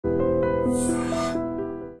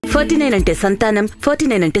49 అంటే సంతానం,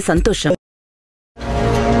 49 అంటే సంతోషం.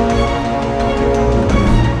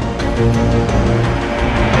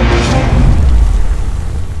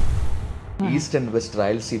 ఈస్ట్ అండ్ వెస్ట్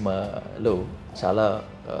రాయలసీమలో చాలా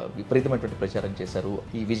విపరీతమైనటువంటి ప్రచారం చేశారు.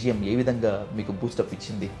 ఈ విజయం ఏ విధంగా మీకు బూస్టప్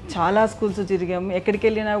ఇచ్చింది? చాలా స్కూల్స్ తిరిగాము. ఎక్కడికి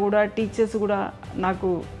వెళ్ళినా కూడా టీచర్స్ కూడా నాకు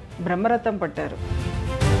బ్రహ్మరథం పట్టారు.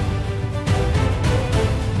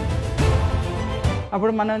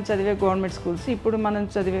 అప్పుడు మనం చదివే గవర్నమెంట్ స్కూల్స్, ఇప్పుడు మనం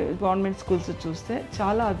చదివే గవర్నమెంట్ స్కూల్స్ చూస్తే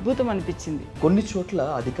చాలా అద్భుతం అనిపించింది. కొన్ని చోట్ల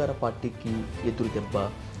అధికార పార్టీకి ఎదురు దెబ్బ,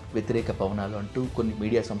 వ్యతిరేక పవనాలు అంటూ కొన్ని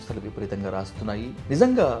మీడియా సంస్థలు విపరీతంగా రాస్తున్నాయి.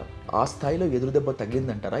 నిజంగా ఆ స్థాయిలో ఎదురు దెబ్బ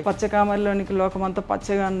తగిలిందంటారా? పచ్చకామర్లోనికి లోకమంతా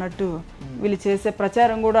పచ్చగా అన్నట్టు వీళ్ళు చేసే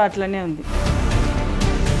ప్రచారం కూడా అట్లనే ఉంది.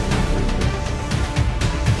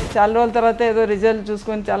 చాలా రోజుల తర్వాత ఏదో రిజల్ట్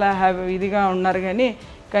చూసుకొని చాలా ఇదిగా ఉన్నారు,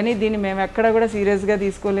 కానీ దీన్ని మేము ఎక్కడ కూడా సీరియస్గా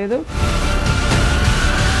తీసుకోలేదు.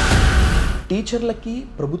 టీచర్లకి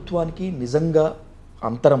ప్రభుత్వానికి నిజంగా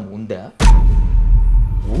అంతరం ఉందా?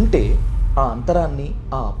 ఉంటే ఆ అంతరాన్ని,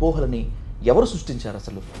 ఆ అపోహలని ఎవరు సృష్టించారు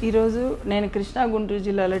అసలు? ఈరోజు నేను కృష్ణా-గుంటూరు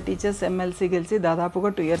జిల్లాలో టీచర్స్ MLC గెలిచి దాదాపుగా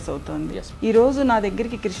 2 years అవుతుంది. ఈరోజు నా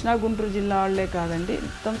దగ్గరికి కృష్ణా-గుంటూరు జిల్లా వాళ్ళే కాదండి,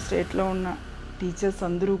 మొత్తం స్టేట్లో ఉన్న టీచర్స్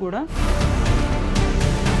అందరూ కూడా,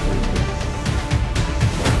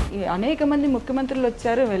 అనేక మంది ముఖ్యమంత్రులు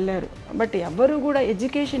వచ్చారు వెళ్ళారు, బట్ ఎవరు కూడా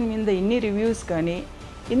ఎడ్యుకేషన్ మీద ఇన్ని రివ్యూస్ కానీ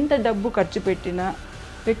ఇంత డబ్బు ఖర్చు పెట్టిన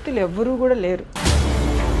వ్యక్తులు ఎవ్వరూ కూడా లేరు.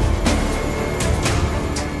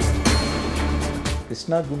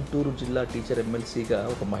 కృష్ణా-గుంటూరు జిల్లా టీచర్ MLCగా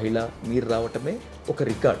ఒక మహిళ మీరు రావటమే ఒక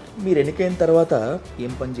రికార్డ్. మీరు ఎన్నికైన తర్వాత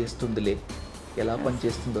ఏం పని చేస్తుందిలే, ఎలా పని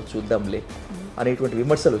చేస్తుందో చూద్దాంలే అనేటువంటి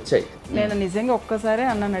విమర్శలు వచ్చాయి. నేను నిజంగా ఒక్కసారే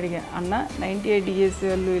అన్నని అడిగాను, అన్న 98 DSC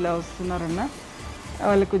వాళ్ళు ఇలా వస్తున్నారన్న,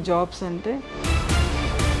 వాళ్ళకు జాబ్స్ అంటే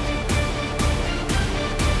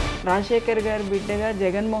రాజశేఖర్ గారి బిడ్డగా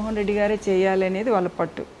జగన్మోహన్ రెడ్డి గారే చేయాలి అనేది వాళ్ళ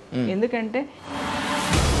పట్టు. ఎందుకంటే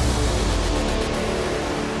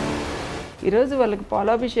ఈరోజు వాళ్ళకి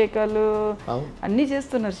పాలాభిషేకాలు అన్నీ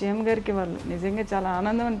చేస్తున్నారు సీఎం గారికి. వాళ్ళు నిజంగా చాలా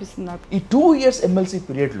ఆనందం అనిపిస్తుంది నాకు. ఈ 2 years MLC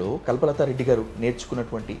పీరియడ్లో కల్పలత రెడ్డి గారు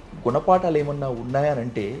నేర్చుకున్నటువంటి గుణపాఠాలు ఏమన్నా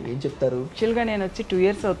ఉన్నాయనంటే ఏం చెప్తారు? యాక్చువల్గా నేను వచ్చి 2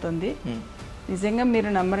 years అవుతుంది. నిజంగా మీరు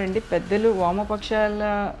నమ్మరండి, పెద్దలు వామపక్షాల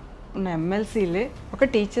ఉన్న MLCలే ఒక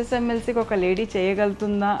టీచర్స్ MLCకి ఒక లేడీ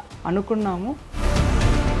చేయగలుగుతుందా అనుకున్నాము.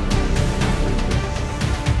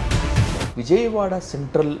 విజయవాడ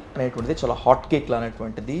సెంట్రల్ అనేటువంటిది చాలా హాట్ కేక్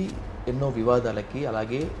అనేటువంటిది, ఎన్నో వివాదాలకి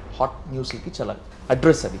అలాగే హాట్ న్యూస్లకి చాలా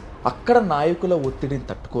అడ్రస్. అది అక్కడ నాయకుల ఒత్తిడిని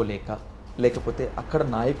తట్టుకోలేక, లేకపోతే అక్కడ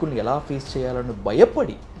నాయకుల్ని ఎలా ఫేస్ చేయాలని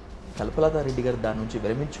భయపడి కల్పలత రెడ్డి గారు దాని నుంచి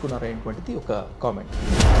విరమించుకున్నారనేటువంటిది ఒక కామెంట్.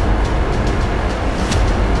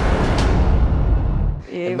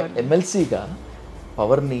 MLCగా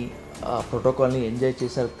పవర్ని, ప్రోటోకాల్ని ఎంజాయ్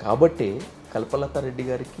చేశారు కాబట్టే కల్పలత రెడ్డి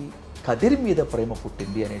గారికి కదిరి మీద ప్రేమ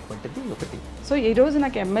పుట్టింది అనేటువంటిది ఒకటి. సో ఈరోజు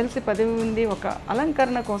నాకు MLC పదవి ఉంది ఒక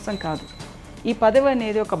అలంకరణ కోసం కాదు, ఈ పదవి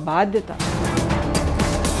అనేది ఒక బాధ్యత.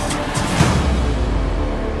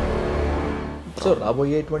 సో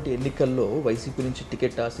రాబోయేటువంటి ఎన్నికల్లో వైసీపీ నుంచి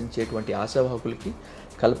టికెట్ ఆశించేటువంటి ఆశావాహకులకి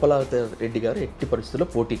కల్పలత రెడ్డి గారు ఎట్టి పరిస్థితుల్లో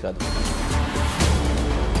పోటీ కాదు.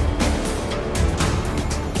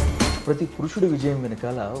 ప్రతి పురుషుడి విజయం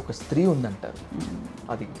వెనకాల ఒక స్త్రీ ఉందంటారు,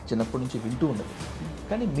 అది చిన్నప్పటి నుంచి వింటూ ఉన్నది.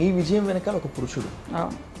 కానీ మీ విజయం వెనకాల ఒక పురుషుడు,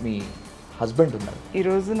 మీ హస్బెండ్ ఉన్నారు.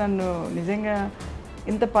 ఈరోజు నన్ను నిజంగా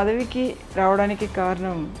ఇంత పదవికి రావడానికి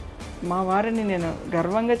కారణం మా వారిని నేను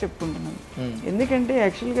గర్వంగా చెప్పుకుంటున్నాను. ఎందుకంటే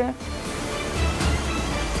యాక్చువల్గా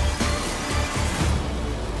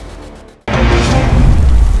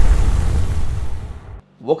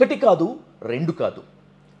ఒకటి కాదు, 2 కాదు,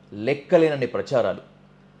 లెక్కలేనన్ని ప్రచారాలు,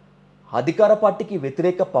 అధికార పార్టీకి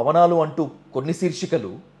వ్యతిరేక పవనాలు అంటూ కొన్ని శీర్షికలు,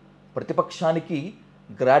 ప్రతిపక్షానికి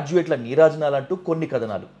గ్రాడ్యుయేట్ల నీరాజనాలంటూ కొన్ని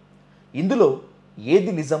కథనాలు. ఇందులో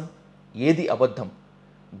ఏది నిజం, ఏది అబద్ధం?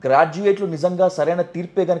 గ్రాడ్యుయేట్లు నిజంగా సరైన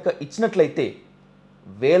తీర్పే గనక ఇచ్చినట్లయితే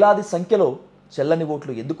వేలాది సంఖ్యలో చెల్లని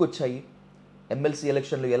ఓట్లు ఎందుకు వచ్చాయి? MLC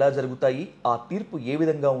ఎలక్షన్లు ఎలా జరుగుతాయి? ఆ తీర్పు ఏ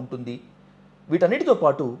విధంగా ఉంటుంది? వీటన్నిటితో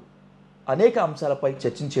పాటు అనేక అంశాలపై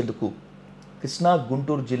చర్చించేందుకు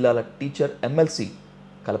కృష్ణా-గుంటూరు జిల్లాల టీచర్ MLC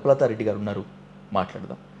కల్పలత రెడ్డి గారు ఉన్నారు.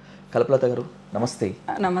 మాట్లాడదాం. కల్పలత గారు నమస్తే.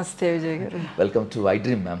 నమస్తే విజయ్ గారు. Welcome to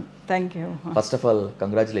iDream ma'am. Thank you. First of all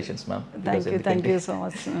congratulations ma'am. Thank you so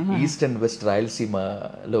much. East and west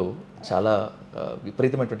రాయలసీమలో చాలా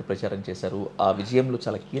విపరీతమైనటువంటి ప్రచారం చేశారు. ఆ విజయంలో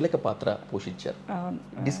చాలా కీలక పాత్ర పోషించారు.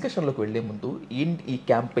 డిస్కషన్లోకి వెళ్లే ముందు ఈ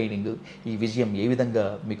క్యాంపెయినింగ్, ఈ విజయం ఏ విధంగా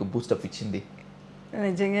మీకు బూస్టప్ ఇచ్చింది?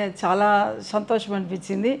 నిజంగా చాలా సంతోషం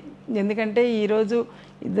అనిపించింది. ఎందుకంటే ఈరోజు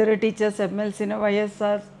ఇద్దరు టీచర్స్ MLCని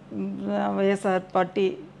వైఎస్ఆర్ పార్టీ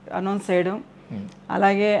అనౌన్స్ చేయడం,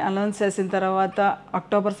 అలాగే అనౌన్స్ చేసిన తర్వాత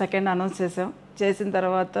October 2 అనౌన్స్ చేసిన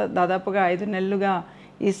తర్వాత దాదాపుగా 5 నెలలుగా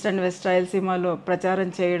ఈస్ట్ అండ్ వెస్ట్ రాయలసీమలో ప్రచారం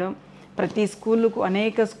చేయడం, ప్రతి స్కూళ్ళకు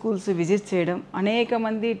అనేక స్కూల్స్ విజిట్ చేయడం, అనేక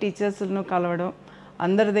మంది టీచర్స్లను కలవడం,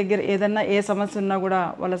 అందరి దగ్గర ఏదన్నా ఏ సమస్య ఉన్నా కూడా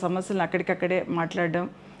వాళ్ళ సమస్యలను అక్కడికక్కడే మాట్లాడడం,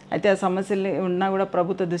 అయితే ఆ సమస్యలు ఉన్నా కూడా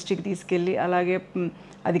ప్రభుత్వ దృష్టికి తీసుకెళ్ళి అలాగే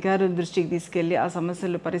అధికారుల దృష్టికి తీసుకెళ్ళి ఆ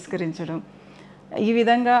సమస్యలు పరిష్కరించడం. ఈ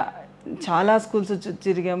విధంగా చాలా స్కూల్స్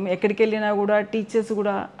తిరిగాము. ఎక్కడికి వెళ్ళినా కూడా టీచర్స్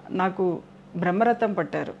కూడా నాకు బ్రహ్మరథం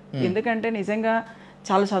పట్టారు. ఎందుకంటే నిజంగా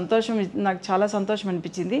నాకు చాలా సంతోషం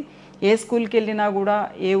అనిపించింది. ఏ స్కూల్కి వెళ్ళినా కూడా,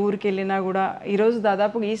 ఏ ఊరికి వెళ్ళినా కూడా, ఈరోజు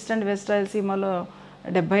దాదాపు ఈస్ట్ అండ్ వెస్ట్ రాయలసీమలో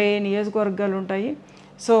 70 నియోజకవర్గాలు ఉంటాయి.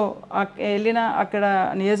 సో అక్కడ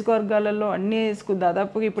నియోజకవర్గాలలో అన్ని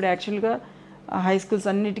దాదాపుగా ఇప్పుడు యాక్చువల్గా హై స్కూల్స్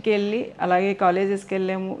అన్నిటికీ వెళ్ళి, అలాగే కాలేజెస్కి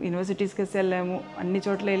వెళ్ళాము, యూనివర్సిటీస్కి వెళ్ళాము, అన్ని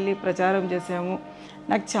చోట్ల వెళ్ళి ప్రచారం చేసాము.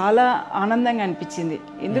 నాకు చాలా ఆనందంగా అనిపించింది.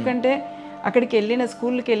 ఎందుకంటే అక్కడికి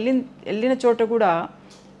స్కూల్కి వెళ్ళిన చోట కూడా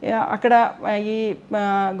అక్కడ ఈ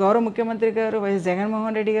గౌరవ ముఖ్యమంత్రి గారు వైఎస్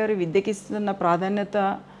జగన్మోహన్ రెడ్డి గారు విద్యకి ఇస్తున్న ప్రాధాన్యత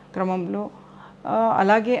క్రమంలో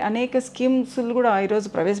అలాగే అనేక స్కీమ్స్లు కూడా ఈరోజు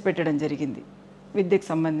ప్రవేశపెట్టడం జరిగింది విద్యకు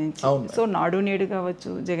సంబంధించి. సో నాడు నేడు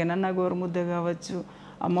కావచ్చు, జగనన్న గోరుముద్ద కావచ్చు,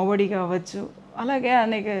 అమ్మఒడి కావచ్చు, అలాగే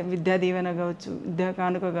అనేక విద్యా దీవెన కావచ్చు, విద్యా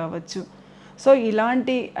కానుక కావచ్చు. సో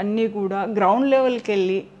ఇలాంటి అన్నీ కూడా గ్రౌండ్ లెవెల్కి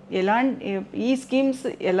వెళ్ళి ఈ స్కీమ్స్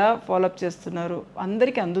ఎలా ఫాలోఅప్ చేస్తున్నారు,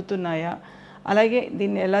 అందరికీ అందుతున్నాయా, అలాగే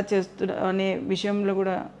దీన్ని ఎలా చేస్తున్నారు అనే విషయంలో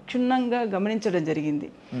కూడా క్షుణ్ణంగా గమనించడం జరిగింది.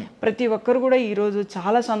 ప్రతి ఒక్కరు కూడా ఈరోజు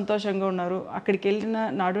చాలా సంతోషంగా ఉన్నారు. అక్కడికి వెళ్ళిన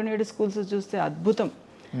నాడు నేడు స్కూల్స్ చూస్తే అద్భుతం,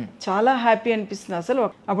 చాలా హ్యాపీ అనిపిస్తుంది. అసలు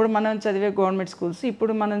అప్పుడు మనం చదివే గవర్నమెంట్ స్కూల్స్,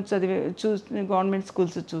 ఇప్పుడు మనం గవర్నమెంట్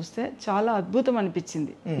స్కూల్స్ చూస్తే చాలా అద్భుతం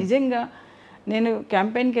అనిపించింది. నిజంగా నేను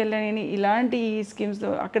క్యాంపెయిన్కి వెళ్ళానని ఇలాంటి ఈ స్కీమ్స్తో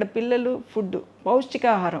అక్కడ పిల్లలు ఫుడ్,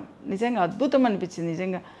 పౌష్టికాహారం నిజంగా అద్భుతం అనిపించింది.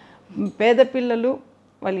 నిజంగా పేద పిల్లలు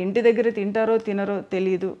వాళ్ళు ఇంటి దగ్గర తింటారో తినరో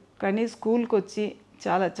తెలియదు, కానీ స్కూల్కి వచ్చి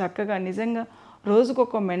చాలా చక్కగా నిజంగా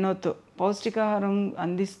రోజుకొక మెనూతో పౌష్టికాహారం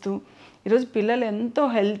అందిస్తూ ఈరోజు పిల్లలు ఎంతో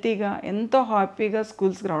హెల్తీగా, ఎంతో హ్యాపీగా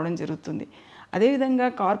స్కూల్స్కి రావడం జరుగుతుంది. అదేవిధంగా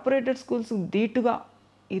కార్పొరేటెడ్ స్కూల్స్ ధీటుగా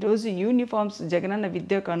ఈరోజు యూనిఫామ్స్, జగనన్న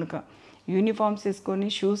విద్యా కానుక యూనిఫామ్స్ వేసుకొని,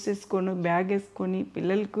 షూస్ వేసుకొని, బ్యాగ్ వేసుకొని,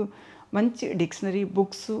 పిల్లలకు మంచి డిక్షనరీ,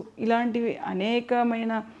 బుక్స్ ఇలాంటివి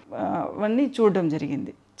అనేకమైన అవన్నీ చూడడం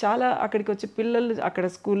జరిగింది. చాలా అక్కడికి వచ్చి పిల్లలు, అక్కడ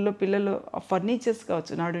స్కూల్లో పిల్లలు ఫర్నిచర్స్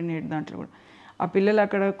కావచ్చు, నాడు నేడు దాంట్లో కూడా ఆ పిల్లలు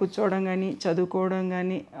అక్కడ కూర్చోవడం కానీ, చదువుకోవడం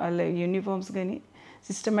కానీ, వాళ్ళ యూనిఫామ్స్ కానీ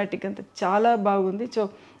సిస్టమేటిక్ అంతా చాలా బాగుంది. సో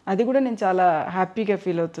అది కూడా నేను చాలా హ్యాపీగా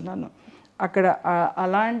ఫీల్ అవుతున్నాను. అక్కడ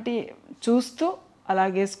అలాంటి చూస్తూ,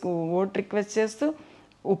 అలాగే ఓట్ రిక్వెస్ట్ చేస్తూ,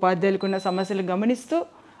 ఉపాధ్యాయులకున్న సమస్యలు గమనిస్తూ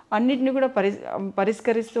అన్నిటిని కూడా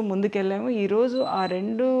పరిష్కరిస్తూ ముందుకెళ్ళాము. ఈరోజు ఆ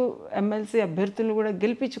 2 ఎమ్మెల్సీ అభ్యర్థులను కూడా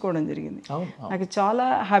గెలిపించుకోవడం జరిగింది. నాకు చాలా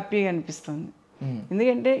హ్యాపీగా అనిపిస్తుంది.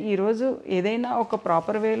 ఎందుకంటే ఈరోజు ఏదైనా ఒక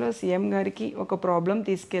ప్రాపర్ వేలో సీఎం గారికి ఒక ప్రాబ్లం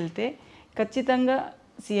తీసుకెళ్తే ఖచ్చితంగా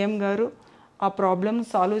సీఎం గారు ఆ ప్రాబ్లమ్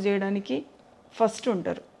సాల్వ్ చేయడానికి ఫస్ట్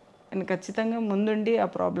ఉంటారు. అండ్ ఖచ్చితంగా ముందుండి ఆ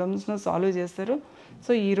ప్రాబ్లమ్స్ను సాల్వ్ చేస్తారు.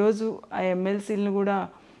 సో ఈరోజు ఆ ఎమ్మెల్సీలను కూడా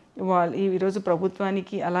ఈరోజు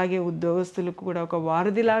ప్రభుత్వానికి అలాగే ఉద్యోగస్తులకు కూడా ఒక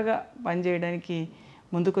వారధిలాగా పనిచేయడానికి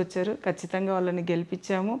ముందుకొచ్చారు. ఖచ్చితంగా వాళ్ళని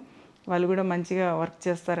గెలిపించాము. వాళ్ళు కూడా మంచిగా వర్క్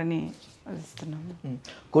చేస్తారని ఆశిస్తున్నాము.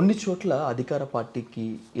 కొన్ని చోట్ల అధికార పార్టీకి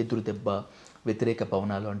ఎదురు దెబ్బ, వ్యతిరేక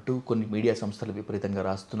పవనాలు అంటూ కొన్ని మీడియా సంస్థలు విపరీతంగా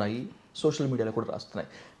రాస్తున్నాయి, సోషల్ మీడియాలో కూడా రాస్తున్నాయి.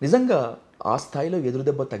 నిజంగా ఆ స్థాయిలో ఎదురు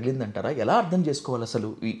దెబ్బ తగిలిందంటారా? ఎలా అర్థం చేసుకోవాలి అసలు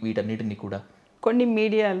వీటన్నిటిని కూడా? కొన్ని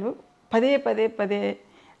మీడియాలు పదే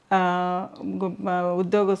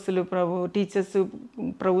ఉద్యోగస్తులు టీచర్స్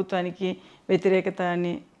ప్రభుత్వానికి వ్యతిరేకత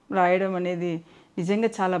అని రాయడం అనేది నిజంగా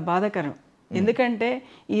చాలా బాధాకరం. ఎందుకంటే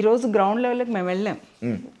ఈరోజు గ్రౌండ్ లెవెల్కి మేము వెళ్ళాం,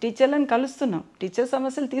 టీచర్లను కలుస్తున్నాం, టీచర్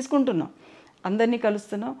సమస్యలు తీసుకుంటున్నాం, అందరినీ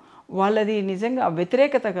కలుస్తున్నాం. వాళ్ళది నిజంగా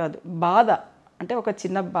వ్యతిరేకత కాదు, బాధ, అంటే ఒక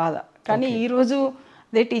చిన్న బాధ. కానీ ఈరోజు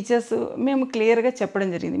అదే టీచర్స్ మేము క్లియర్గా చెప్పడం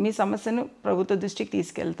జరిగింది, మీ సమస్యను ప్రభుత్వ దృష్టికి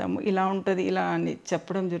తీసుకెళ్తాము, ఇలా ఉంటుంది ఇలా అని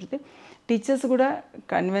చెప్పడం జరిగితే టీచర్స్ కూడా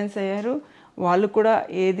కన్విన్స్ అయ్యారు. వాళ్ళు కూడా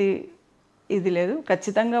ఇది లేదు,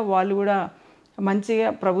 ఖచ్చితంగా వాళ్ళు కూడా మంచిగా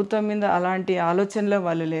ప్రభుత్వం మీద అలాంటి ఆలోచనలో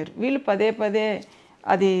వాళ్ళు లేరు. వీళ్ళు పదే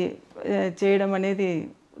అది చేయడం అనేది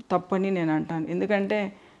తప్పని నేను అంటాను. ఎందుకంటే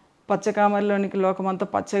పచ్చకామర్లోనికి లోకమంతా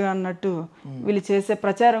పచ్చగా అన్నట్టు వీళ్ళు చేసే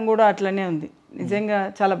ప్రచారం కూడా అట్లనే ఉంది. నిజంగా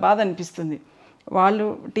చాలా బాధ అనిపిస్తుంది. వాళ్ళు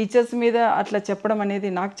టీచర్స్ మీద అట్లా చెప్పడం అనేది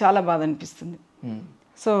నాకు చాలా బాధ అనిపిస్తుంది.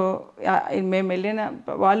 సో మేము వెళ్ళిన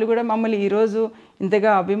వాళ్ళు కూడా మమ్మల్ని ఈరోజు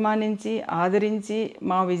ఇంతగా అభిమానించి ఆదరించి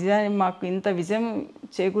మాకు ఇంత విజయం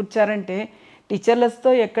చేకూర్చారంటే టీచర్లతో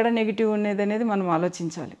ఎక్కడ నెగిటివ్ ఉన్నది అనేది మనం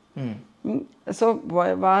ఆలోచించాలి. సో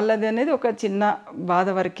వాళ్ళది అనేది ఒక చిన్న బాధ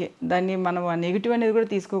వరకే, దాన్ని మనం ఆ నెగిటివ్ అనేది కూడా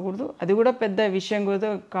తీసుకోకూడదు. అది కూడా పెద్ద విషయం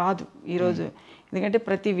కూడా కాదు. ఎందుకంటే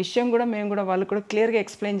ప్రతి విషయం కూడా మేము కూడా వాళ్ళు కూడా క్లియర్గా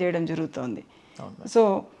ఎక్స్ప్లెయిన్ చేయడం జరుగుతుంది. సో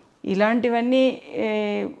ఇలాంటివన్నీ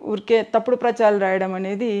ఊరికే తప్పుడు ప్రచారాలు రాయడం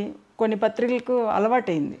అనేది కొన్ని పత్రికలకు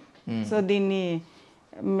అలవాటైంది. సో దీన్ని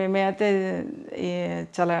మేమైతే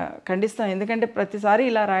చాలా ఖండిస్తాం, ఎందుకంటే ప్రతిసారి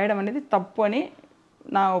ఇలా రాయడం అనేది తప్పు అని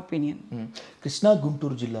నా ఒపీనియన్.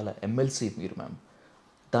 కృష్ణా-గుంటూరు జిల్లాల ఎమ్మెల్సీ మీరు మ్యామ్,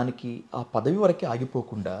 దానికి ఆ పదవి వరకే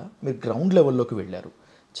ఆగిపోకుండా మీరు గ్రౌండ్ లెవెల్లోకి వెళ్ళారు,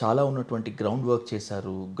 చాలా ఉన్నటువంటి గ్రౌండ్ వర్క్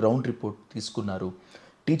చేశారు, గ్రౌండ్ రిపోర్ట్ తీసుకున్నారు,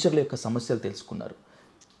 టీచర్ల యొక్క సమస్యలు తెలుసుకున్నారు.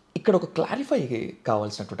 ఇక్కడ ఒక క్లారిఫై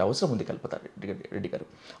కావాల్సినటువంటి అవసరం ఉంది కల్పలత రెడ్డి గారు.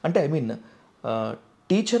 అంటే ఐ మీన్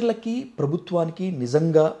టీచర్లకి ప్రభుత్వానికి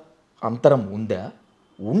నిజంగా అంతరం ఉందా?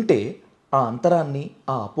 ఉంటే ఆ అంతరాన్ని,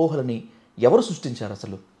 ఆ అపోహలని ఎవరు సృష్టించారు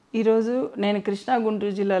అసలు? ఈరోజు నేను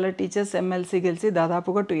కృష్ణా-గుంటూరు జిల్లాలో టీచర్స్ ఎమ్మెల్సీ గెలిచి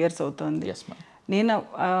దాదాపుగా 2 years అవుతుంది. నేను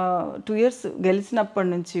 2 years గెలిచినప్పటి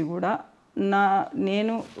నుంచి కూడా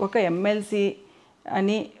నేను ఒక ఎమ్మెల్సీ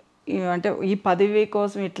అని అంటే ఈ పదవి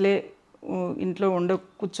కోసం ఇట్లే ఇంట్లో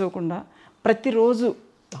కూర్చోకుండా ప్రతిరోజు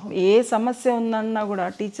ఏ సమస్య ఉందన్నా కూడా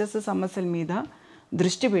టీచర్స్ సమస్యల మీద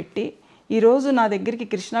దృష్టి పెట్టి ఈరోజు నా దగ్గరికి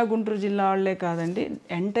కృష్ణా-గుంటూరు జిల్లా వాళ్ళే కాదండి,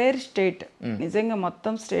 ఎంటైర్ స్టేట్, నిజంగా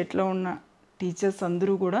మొత్తం స్టేట్లో ఉన్న టీచర్స్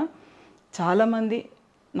అందరూ కూడా చాలామంది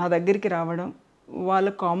నా దగ్గరికి రావడం,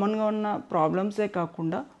 వాళ్ళకు కామన్గా ఉన్న ప్రాబ్లమ్సే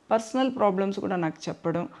కాకుండా పర్సనల్ ప్రాబ్లమ్స్ కూడా నాకు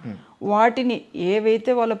చెప్పడం, వాటిని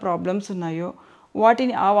ఏవైతే వాళ్ళ ప్రాబ్లమ్స్ ఉన్నాయో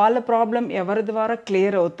వాటిని వాళ్ళ ప్రాబ్లం ఎవరి ద్వారా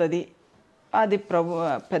క్లియర్ అవుతుంది, అది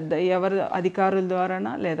ఎవరి అధికారుల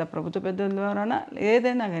ద్వారానా లేదా ప్రభుత్వ పెద్దల ద్వారానా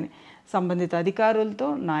ఏదైనా కానీ సంబంధిత అధికారులతో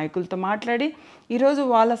నాయకులతో మాట్లాడి ఈరోజు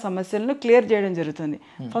వాళ్ళ సమస్యలను క్లియర్ చేయడం జరుగుతుంది.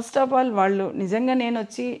 ఫస్ట్ ఆఫ్ ఆల్ వాళ్ళు నిజంగా నేను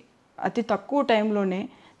వచ్చి అతి తక్కువ టైంలోనే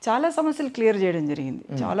చాలా సమస్యలు క్లియర్ చేయడం జరిగింది,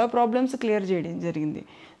 చాలా ప్రాబ్లమ్స్ క్లియర్ చేయడం జరిగింది.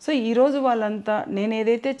 సో ఈరోజు వాళ్ళంతా నేను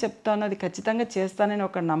ఏదైతే చెప్తానో అది ఖచ్చితంగా చేస్తానని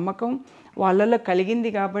ఒక నమ్మకం వాళ్ళల్లో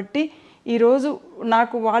కలిగింది కాబట్టి ఈరోజు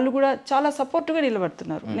నాకు వాళ్ళు కూడా చాలా సపోర్ట్గా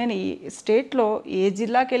నిలబడుతున్నారు. నేను ఈ స్టేట్లో ఏ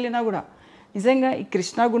జిల్లాకి వెళ్ళినా కూడా నిజంగా ఈ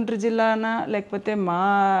కృష్ణా-గుంటూరు జిల్లానా లేకపోతే మా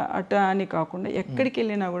అట అని కాకుండా ఎక్కడికి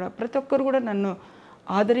వెళ్ళినా కూడా ప్రతి ఒక్కరు కూడా నన్ను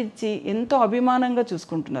ఆదరించి ఎంతో అభిమానంగా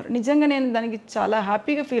చూసుకుంటున్నారు. నిజంగా నేను దానికి చాలా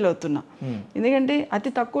హ్యాపీగా ఫీల్ అవుతున్నా, ఎందుకంటే అతి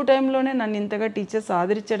తక్కువ టైంలోనే నన్ను ఇంతగా టీచర్స్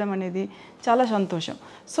ఆదరించడం అనేది చాలా సంతోషం.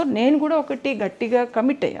 సో నేను కూడా ఒకటి గట్టిగా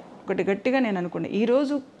కమిట్ అయ్యా, ఒకటి గట్టిగా నేను అనుకున్నా,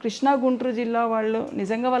 ఈరోజు కృష్ణా-గుంటూరు జిల్లా వాళ్ళు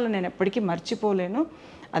నిజంగా వాళ్ళు నేను ఎప్పటికీ మర్చిపోలేను.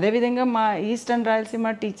 అదేవిధంగా మా ఈస్టర్న్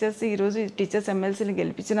రాయలసీమ టీచర్స్ ఈరోజు టీచర్స్ ఎమ్మెల్సీని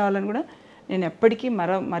గెలిపించిన వాళ్ళని కూడా నేను ఎప్పటికీ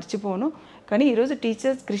మర్చిపోను. కానీ ఈరోజు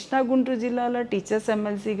టీచర్స్ కృష్ణా-గుంటూరు జిల్లాలో టీచర్స్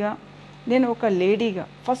ఎమ్మెల్సీగా నేను ఒక లేడీగా,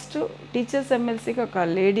 ఫస్ట్ టీచర్స్ ఎమ్మెల్సీగా ఒక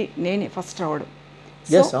లేడీ నేనే ఫస్ట్ రావడం.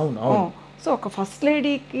 సో ఒక ఫస్ట్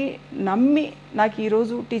లేడీకి నమ్మి నాకు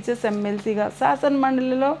ఈరోజు టీచర్స్ ఎమ్మెల్సీగా శాసన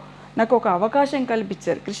మండలిలో నాకు ఒక అవకాశం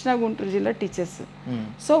కల్పించారు కృష్ణా-గుంటూరు జిల్లా టీచర్స్.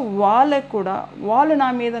 సో వాళ్ళకు కూడా వాళ్ళు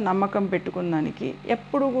నా మీద నమ్మకం పెట్టుకున్న దానికి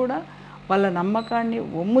ఎప్పుడు కూడా వాళ్ళ నమ్మకాన్ని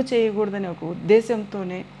ఒమ్ము చేయకూడదనే ఒక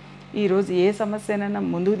ఉద్దేశంతోనే ఈరోజు ఏ సమస్యనైనా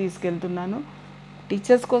ముందుకు తీసుకెళ్తున్నాను.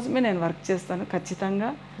 టీచర్స్ కోసమే నేను వర్క్ చేస్తాను ఖచ్చితంగా.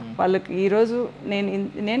 వాళ్ళకి ఈరోజు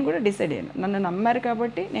నేను కూడా డిసైడ్ అయ్యాను, నన్ను నమ్మారు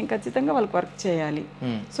కాబట్టి నేను ఖచ్చితంగా వాళ్ళకి వర్క్ చేయాలి.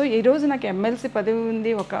 సో ఈరోజు నాకు ఎమ్మెల్సీ పదవి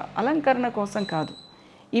ఉంది ఒక అలంకరణ కోసం కాదు,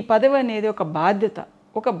 ఈ పదవి అనేది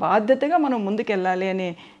ఒక బాధ్యతగా మనం ముందుకెళ్ళాలి అని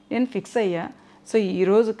నేను ఫిక్స్ అయ్యా. సో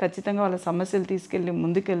ఈరోజు ఖచ్చితంగా వాళ్ళ సమస్యలు తీసుకెళ్ళి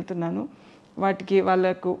ముందుకెళ్తున్నాను. వాటికి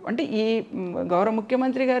వాళ్ళకు అంటే ఈ గౌరవ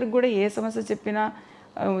ముఖ్యమంత్రి గారికి కూడా ఏ సమస్య చెప్పినా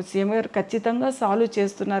సీఎం గారు ఖచ్చితంగా సాల్వ్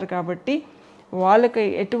చేస్తున్నారు కాబట్టి వాళ్ళకి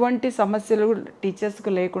ఎటువంటి సమస్యలు టీచర్స్కు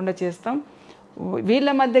లేకుండా చేస్తాం. వీళ్ళ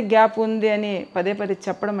మధ్య గ్యాప్ ఉంది అని పదే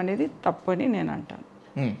చెప్పడం అనేది తప్పని నేను అంటాను.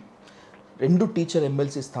 2 టీచర్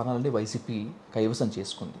ఎమ్మెల్సీ స్థానాలని వైసీపీ కైవసం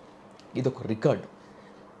చేసుకుంది, ఇదొక రికార్డు.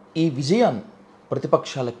 ఈ విజయాన్ని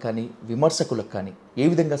ప్రతిపక్షాలకు కానీ విమర్శకులకు కానీ ఏ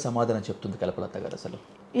విధంగా సమాధానం చెప్తుంది కల్పలత గారు? అసలు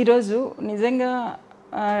ఈరోజు నిజంగా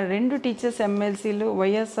 2 టీచర్స్ ఎమ్మెల్సీలు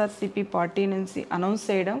వైఎస్ఆర్సీపీ పార్టీ నుంచి అనౌన్స్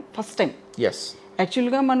చేయడం ఫస్ట్ టైం.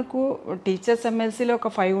 యాక్చువల్గా మనకు టీచర్స్ ఎమ్మెల్సీలో ఒక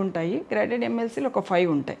 5 ఉంటాయి, గ్రాడ్యుయేట్ ఎమ్మెల్సీలు ఒక 5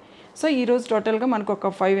 ఉంటాయి. సో ఈరోజు టోటల్గా మనకు ఒక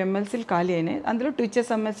 5 ఎమ్మెల్సీలు ఖాళీ అయినాయి, అందులో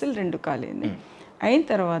టీచర్స్ ఎమ్మెల్సీలు 2 ఖాళీ అయినాయి. అయిన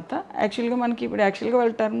తర్వాత యాక్చువల్గా మనకి ఇప్పుడు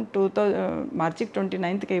వాళ్ళ టర్మ్ మార్చి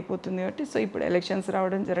 29th అయిపోతుంది కాబట్టి సో ఇప్పుడు ఎలక్షన్స్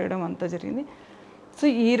జరగడం అంతా జరిగింది. సో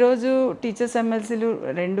ఈరోజు టీచర్స్ ఎమ్మెల్సీలు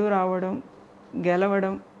 2 రావడం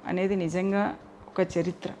గెలవడం అనేది నిజంగా ఒక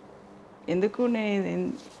చరిత్ర. ఎందుకు నేను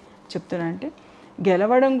చెప్తున్నా అంటే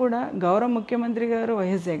గెలవడం కూడా గౌరవ ముఖ్యమంత్రి గారు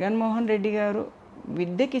వైఎస్ జగన్మోహన్ రెడ్డి గారు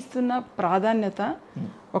విద్యకి ఇస్తున్న ప్రాధాన్యత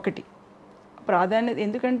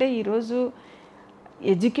ఎందుకంటే ఈరోజు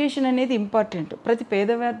ఎడ్యుకేషన్ అనేది ఇంపార్టెంట్, ప్రతి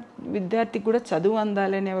పేద విద్యార్థికి కూడా చదువు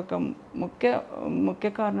అందాలనే ఒక ముఖ్య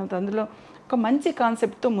కారణంతో అందులో ఒక మంచి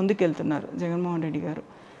కాన్సెప్ట్తో ముందుకెళ్తున్నారు జగన్మోహన్ రెడ్డి గారు.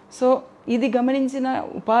 సో ఇది గమనించిన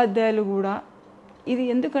ఉపాధ్యాయులు కూడా ఇది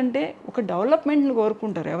ఎందుకంటే ఒక డెవలప్మెంట్ని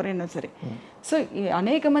కోరుకుంటారు ఎవరైనా సరే. సో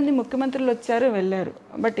అనేక మంది ముఖ్యమంత్రులు వచ్చారు వెళ్ళారు,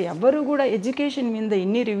 బట్ ఎవరు కూడా ఎడ్యుకేషన్ మీద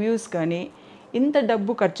ఇన్ని రివ్యూస్ కానీ ఇంత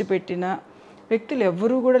డబ్బు ఖర్చు పెట్టిన వ్యక్తులు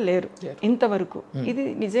ఎవ్వరూ కూడా లేరు ఇంతవరకు. ఇది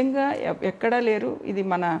నిజంగా ఎక్కడా లేరు. ఇది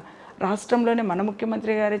మన రాష్ట్రంలోనే మన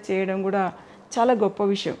ముఖ్యమంత్రి గారే చేయడం కూడా చాలా గొప్ప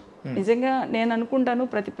విషయం. నిజంగా నేను అనుకుంటాను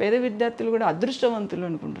ప్రతి పేద విద్యార్థులు కూడా అదృష్టవంతులు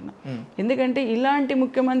అనుకుంటున్నా. ఎందుకంటే ఇలాంటి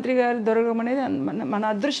ముఖ్యమంత్రి గారు దొరకడం అనేది మన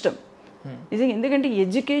అదృష్టం నిజంగా. ఎందుకంటే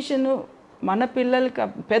ఎడ్యుకేషన్ మన పిల్లలకి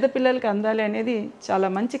పేద పిల్లలకి అందాలి అనేది చాలా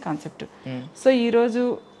మంచి కాన్సెప్ట్. సో ఈరోజు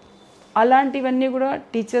అలాంటివన్నీ కూడా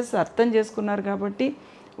టీచర్స్ అర్థం చేసుకున్నారు కాబట్టి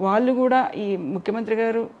వాళ్ళు కూడా ఈ ముఖ్యమంత్రి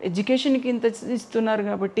గారు ఎడ్యుకేషన్కి ఇంత ఇస్తున్నారు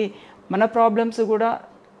కాబట్టి మన ప్రాబ్లమ్స్ కూడా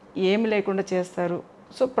ఏమి లేకుండా చేస్తారు.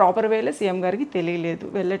 సో ప్రాపర్ వేలో సీఎం గారికి తెలియలేదు,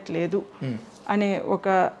 వెళ్ళట్లేదు అనే ఒక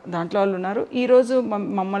దాంట్లో వాళ్ళు ఉన్నారు. ఈరోజు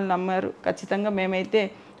మమ్మల్ని నమ్మారు, ఖచ్చితంగా మేమైతే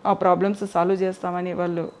ఆ ప్రాబ్లమ్స్ సాల్వ్ చేస్తామని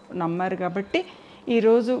వాళ్ళు నమ్మారు. కాబట్టి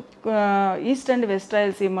ఈరోజు ఈస్ట్ అండ్ వెస్ట్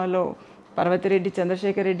రాయలసీమలో పర్వతిరెడ్డి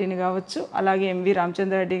చంద్రశేఖర్ రెడ్డిని కావచ్చు, అలాగే ఎంవి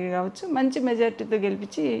రామచంద్రారెడ్డిని కావచ్చు మంచి మెజార్టీతో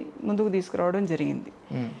గెలిపించి ముందుకు తీసుకురావడం జరిగింది.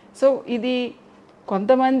 సో ఇది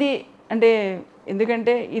కొంతమంది అంటే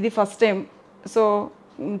ఎందుకంటే ఇది ఫస్ట్ టైం, సో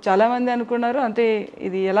చాలామంది అనుకున్నారు అంటే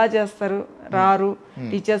ఇది ఎలా చేస్తారు, రారు,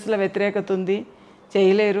 టీచర్స్లో వ్యతిరేకత ఉంది,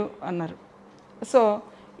 చేయలేరు అన్నారు. సో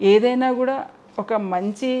ఏదైనా కూడా ఒక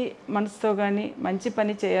మంచి మనసుతో కానీ మంచి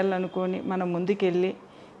పని చేయాలనుకొని మనం ముందుకెళ్ళి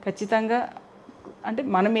ఖచ్చితంగా అంటే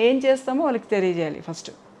మనం ఏం చేస్తామో వాళ్ళకి తెలియజేయాలి. ఫస్ట్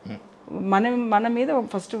మన మీద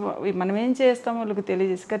ఫస్ట్ మనం ఏం చేస్తామో వాళ్ళకి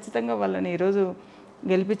తెలియజేసి ఖచ్చితంగా వాళ్ళని ఈరోజు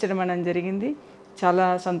గెలిపించడం అనేది జరిగింది. చాలా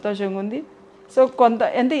సంతోషంగా ఉంది. సో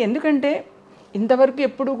ఎందుకంటే ఇంతవరకు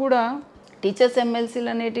ఎప్పుడు కూడా టీచర్స్ ఎమ్మెల్సీలు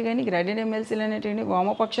అనేటివి కానీ గ్రాడ్యుయేట్ ఎమ్మెల్సీలు అనేటివి కానీ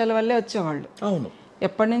వామపక్షాల వల్లే వచ్చేవాళ్ళు. అవును,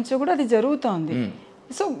 ఎప్పటి నుంచో కూడా అది జరుగుతోంది.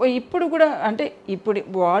 సో ఇప్పుడు కూడా అంటే ఇప్పుడు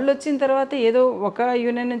వాళ్ళు వచ్చిన తర్వాత ఏదో ఒక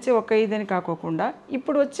యూనియన్ నుంచి ఒక ఇదని కాకోకుండా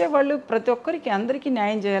ఇప్పుడు వచ్చే వాళ్ళు ప్రతి ఒక్కరికి అందరికీ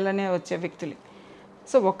న్యాయం చేయాలనే వచ్చే వ్యక్తులు.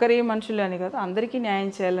 సో ఒక్కరి మనుషులు అని కాదు, అందరికీ న్యాయం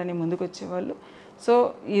చేయాలని ముందుకు వచ్చేవాళ్ళు. సో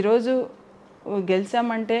ఈరోజు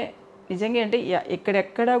గెలిచామంటే నిజంగా అంటే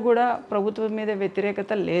ఎక్కడెక్కడా కూడా ప్రభుత్వం మీద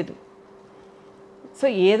వ్యతిరేకత లేదు. సో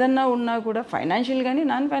ఏదన్నా ఉన్నా కూడా ఫైనాన్షియల్ కానీ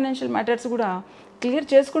నాన్ ఫైనాన్షియల్ మ్యాటర్స్ కూడా క్లియర్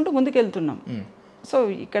చేసుకుంటూ ముందుకు వెళ్తున్నాం. సో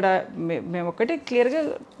ఇక్కడ మేము ఒకటే క్లియర్గా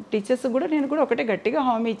టీచర్స్ కూడా నేను కూడా ఒకటే గట్టిగా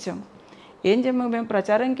హామీ ఇచ్చాం. ఏం చెప్పాము, మేము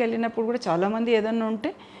ప్రచారానికి వెళ్ళినప్పుడు కూడా చాలామంది ఏదన్నా ఉంటే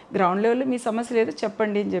గ్రౌండ్ లెవెల్లో మీ సమస్యలు ఏదో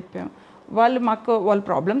చెప్పండి అని చెప్పాం. వాళ్ళ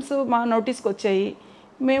ప్రాబ్లమ్స్ మా నోటీస్కి వచ్చాయి.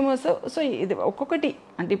 మేము సో ఇది ఒక్కొక్కటి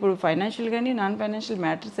అంటే ఇప్పుడు ఫైనాన్షియల్ కానీ నాన్ ఫైనాన్షియల్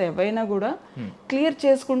మ్యాటర్స్ ఏవైనా కూడా క్లియర్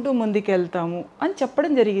చేసుకుంటూ ముందుకెళ్తాము అని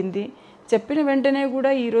చెప్పడం జరిగింది. చెప్పిన వెంటనే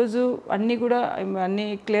కూడా ఈరోజు అన్నీ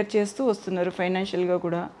క్లియర్ చేస్తూ వస్తున్నారు ఫైనాన్షియల్గా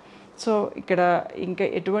కూడా. సో ఇక్కడ ఇంకా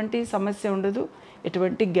ఎటువంటి సమస్య ఉండదు,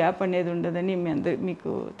 ఎటువంటి గ్యాప్ అనేది ఉండదని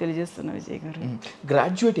మీకు తెలియజేస్తున్నా విజయ్ గారు.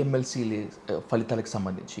 గ్రాడ్యుయేట్ ఎమ్మెల్సీ ఫలితాలకు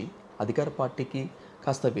సంబంధించి అధికార పార్టీకి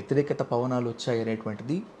కాస్త వ్యతిరేకత పవనాలు వచ్చాయి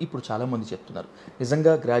అనేటువంటిది ఇప్పుడు చాలామంది చెప్తున్నారు.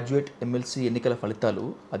 నిజంగా గ్రాడ్యుయేట్ ఎమ్మెల్సీ ఎన్నికల ఫలితాలు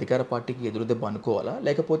అధికార పార్టీకి ఎదురుదెబ్బ అనుకోవాలా,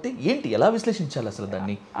 లేకపోతే ఏంటి, ఎలా విశ్లేషించాలి అసలు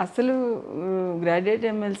దాన్ని? అసలు గ్రాడ్యుయేట్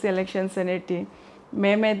ఎమ్మెల్సీ ఎలక్షన్స్ అనేటి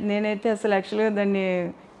నేనైతే అసలు యాక్చువల్గా దాన్ని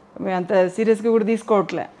అంత సీరియస్గా కూడా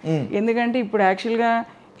తీసుకోవట్లే. ఎందుకంటే ఇప్పుడు యాక్చువల్గా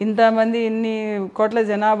ఇంతమంది ఇన్ని కోట్ల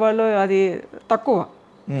జనాభాలో అది తక్కువ.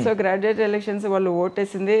 సో గ్రాడ్యుయేట్ ఎలక్షన్స్ వాళ్ళు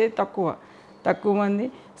ఓటేసింది తక్కువ మంది.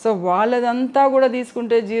 సో వాళ్ళదంతా కూడా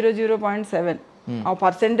తీసుకుంటే 0.7 ఆ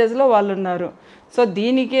పర్సెంటేజ్లో వాళ్ళు ఉన్నారు. సో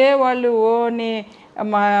దీనికే వాళ్ళు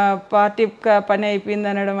మా పార్టీ పని అయిపోయింది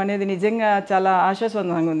అనడం అనేది నిజంగా చాలా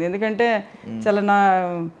ఆశాస్పదంగా ఉంది. ఎందుకంటే చాలా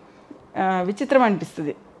విచిత్రం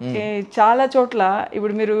అనిపిస్తుంది. చాలా చోట్ల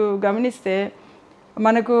ఇప్పుడు మీరు గమనిస్తే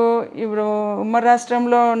మనకు ఇప్పుడు ఉమ్మడి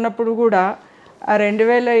రాష్ట్రంలో ఉన్నప్పుడు కూడా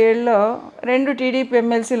 2007లో 2 టీడీపీ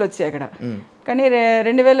ఎమ్మెల్సీలు వచ్చాయి అక్కడ. కానీ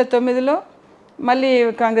 2009లో మళ్ళీ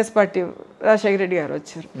కాంగ్రెస్ పార్టీ రాజశేఖర రెడ్డి గారు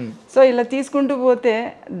వచ్చారు. సో ఇలా తీసుకుంటూ పోతే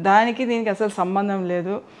దానికి దీనికి అసలు సంబంధం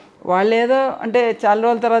లేదు. వాళ్ళు ఏదో అంటే చాలా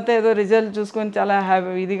రోజుల తర్వాత ఏదో రిజల్ట్ చూసుకొని చాలా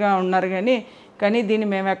ఇదిగా ఉన్నారు కానీ దీన్ని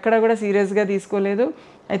మేము ఎక్కడ కూడా సీరియస్గా తీసుకోలేదు.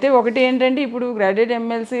 అయితే ఒకటి ఏంటంటే ఇప్పుడు గ్రాడ్యుయేట్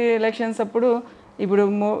ఎమ్మెల్సీ ఎలక్షన్స్ అప్పుడు ఇప్పుడు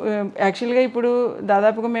యాక్చువల్గా ఇప్పుడు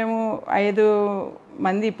దాదాపుగా మేము 5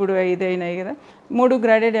 మంది ఇప్పుడు 5 అయినాయి కదా, 3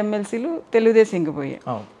 గ్రాడ్యుయేట్ ఎమ్మెల్సీలు తెలుగుదేశంకి పోయాయి.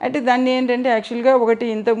 అయితే దాన్ని ఏంటంటే యాక్చువల్గా ఒకటి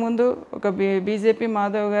ఇంతకుముందు ఒక బీజేపీ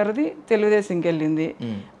మాధవ్ గారిది తెలుగుదేశంకి వెళ్ళింది.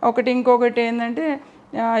 ఇంకొకటి ఏంటంటే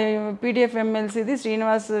పీడీఎఫ్ ఎమ్మెల్సీది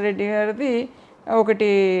శ్రీనివాస్ రెడ్డి గారిది ఒకటి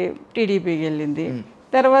టీడీపీకి వెళ్ళింది.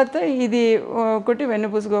 తర్వాత ఇది ఒకటి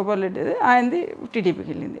వెన్నపూసి గోపాల్ రెడ్డి ఆయనది టీడీపీకి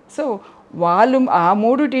వెళ్ళింది. సో వాళ్ళు ఆ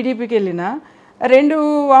 3 టీడీపీకి వెళ్ళినా 2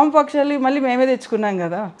 వామపక్షాలు మళ్ళీ మేమే తెచ్చుకున్నాం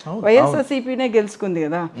కదా, వైఎస్ఆర్సీపీనే గెలుచుకుంది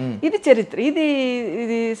కదా. ఇది చరిత్ర,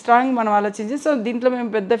 ఇది స్ట్రాంగ్ మనం ఆలోచించి. సో దీంట్లో మేము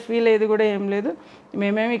పెద్ద ఫీల్ అయ్యేది కూడా ఏం లేదు.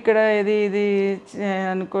 మేమేమి ఇక్కడ ఇది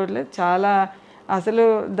అనుకోవట్లేదు. చాలా అసలు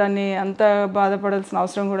దాన్ని అంత బాధపడాల్సిన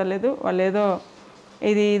అవసరం కూడా లేదు. వాళ్ళు ఏదో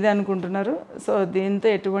ఇది అనుకుంటున్నారు. సో దీంతో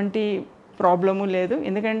ఎటువంటి ప్రాబ్లము లేదు.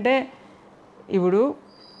 ఎందుకంటే ఇప్పుడు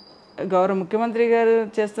గౌరవ ముఖ్యమంత్రి గారు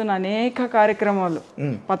చేస్తున్న అనేక కార్యక్రమాలు,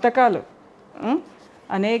 పథకాలు,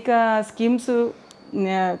 అనేక స్కీమ్స్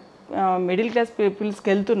మిడిల్ క్లాస్ పీపుల్స్కి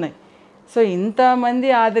వెళ్తున్నాయి. సో ఇంతమంది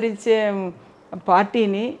ఆదరించే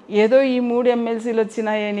పార్టీని ఏదో ఈ 3 ఎమ్మెల్సీలు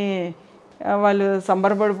వచ్చినాయని వాళ్ళు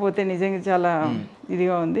సంబరపడిపోతే నిజంగా చాలా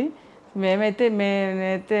ఇదిగా ఉంది. మేమైతే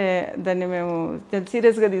దాన్ని మేము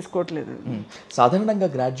సీరియస్గా తీసుకోవట్లేదు. సాధారణంగా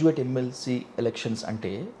గ్రాడ్యుయేట్ ఎమ్మెల్సీ ఎలక్షన్స్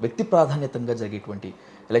అంటే వ్యక్తి ప్రాధాన్యతంగా జరిగేటువంటి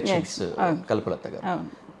ఎలక్షన్స్ కల్పలత గారు.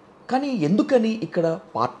 కానీ ఎందుకని ఇక్కడ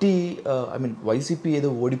పార్టీ వైసీపీ ఏదో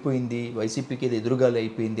ఓడిపోయింది, వైసీపీకి ఏదో ఎదురుగాలి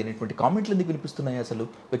అయిపోయింది అనేటువంటి కామెంట్లు ఎందుకు వినిపిస్తున్నాయి అసలు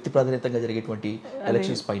వ్యక్తి ప్రాధాన్యతంగా జరిగేటువంటి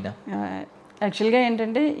ఎలక్షన్స్ పైన? యాక్చువల్గా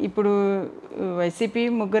ఏంటంటే ఇప్పుడు వైసీపీ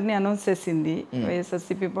ముగ్గురిని అనౌన్స్ చేసింది,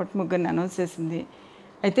 వైఎస్ఆర్సీపీ పార్టీ ముగ్గురిని అనౌన్స్ చేసింది.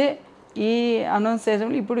 అయితే ఈ అనౌన్స్ చేయడం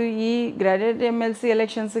ఇప్పుడు ఈ గ్రాడ్యుయేట్ ఎమ్మెల్సీ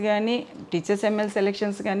ఎలక్షన్స్ కానీ టీచర్స్ ఎమ్మెల్సీ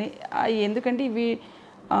ఎలక్షన్స్ కానీ ఎందుకంటే ఇవి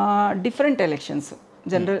డిఫరెంట్ ఎలక్షన్స్.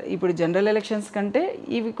 ఇప్పుడు జనరల్ ఎలక్షన్స్ కంటే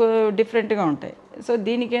ఇవి డిఫరెంట్గా ఉంటాయి. సో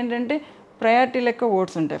దీనికి ఏంటంటే ప్రయారిటీ లెక్క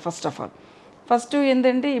ఓట్స్ ఉంటాయి. ఫస్ట్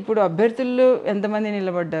ఏంటంటే ఇప్పుడు అభ్యర్థులు ఎంతమంది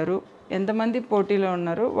నిలబడ్డారు, ఎంతమంది పోటీలో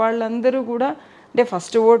ఉన్నారు, వాళ్ళందరూ కూడా అంటే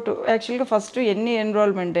ఫస్ట్ ఓటు యాక్చువల్గా ఫస్ట్ ఎన్ని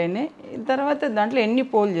ఎన్రోల్మెంట్ అయినాయి, తర్వాత దాంట్లో ఎన్ని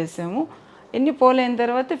పోల్ చేసాము, ఎన్ని పోల్ అయిన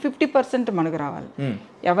తర్వాత 50% మనకు రావాలి.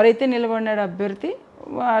 ఎవరైతే నిలబడినాడో అభ్యర్థి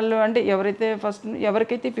వాళ్ళు అంటే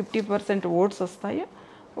ఎవరికైతే 50% ఓట్స్ వస్తాయో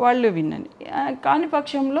వాళ్ళు విన్ అని. కాని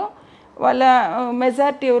పక్షంలో వాళ్ళ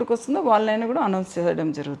మెజారిటీ ఎవరికి వస్తుందో వాళ్ళైనా కూడా అనౌన్స్ చేయడం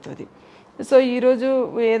జరుగుతుంది. సో ఈరోజు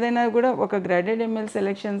ఏదైనా కూడా ఒక గ్రాడ్యుయేట్ ఎమ్మెల్సీ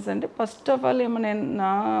ఎలక్షన్స్ అంటే ఫస్ట్ ఆఫ్ ఆల్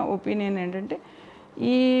నా ఒపీనియన్ ఏంటంటే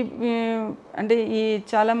ఈ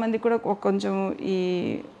చాలామంది కూడా కొంచెం ఈ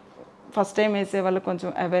ఫస్ట్ టైం వేసే వాళ్ళకి కొంచెం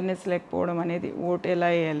అవేర్నెస్ లేకపోవడం అనేది ఓటు ఎలా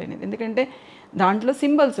వేయాలి అనేది. ఎందుకంటే దాంట్లో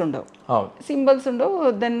సింబల్స్ ఉండవు.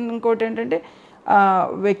 దెన్ ఇంకోటి ఏంటంటే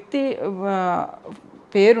వ్యక్తి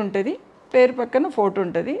పేరు ఉంటుంది, పేరు పక్కన ఫోటో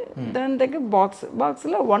ఉంటుంది, దాని దగ్గర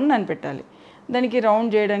బాక్స్లో 1 అని పెట్టాలి. దానికి రౌండ్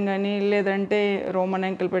చేయడం కానీ, లేదంటే రోమన్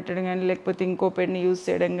యాంకిల్ పెట్టడం కానీ, లేకపోతే ఇంకో పెన్ని యూజ్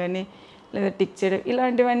చేయడం కానీ, లేదా టిక్ చేయడం,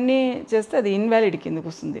 ఇలాంటివన్నీ చేస్తే అది ఇన్వాలిడ్ కిందకు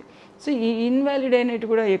వస్తుంది. సో ఈ ఇన్వాలిడ్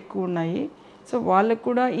అయినవి కూడా ఎక్కువ ఉన్నాయి. సో వాళ్ళకు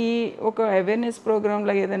కూడా ఈ ఒక అవేర్నెస్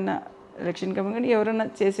ప్రోగ్రామ్లో ఏదైనా ఎలక్షన్ కమిషన్ కానీ ఎవరైనా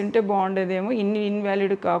చేసి ఉంటే బాగుండేదేమో, ఇన్ని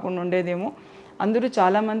ఇన్వాలిడ్ కాకుండా ఉండేదేమో. అందరూ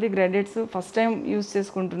చాలామంది గ్రాడ్యుయేట్స్ ఫస్ట్ టైం యూజ్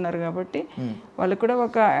చేసుకుంటున్నారు కాబట్టి వాళ్ళకు కూడా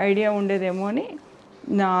ఒక ఐడియా ఉండేదేమో అని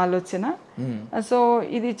నా ఆలోచన. సో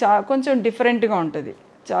ఇది కొంచెం డిఫరెంట్గా ఉంటుంది,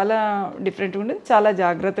 చాలా డిఫరెంట్గా ఉంటుంది, చాలా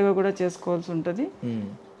జాగ్రత్తగా కూడా చేసుకోవాల్సి ఉంటుంది.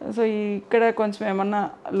 సో ఇక్కడ కొంచెం ఏమన్నా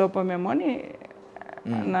లోపమేమో అని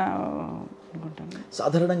నా అనుకుంటాను.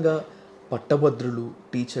 సాధారణంగా పట్టభద్రులు,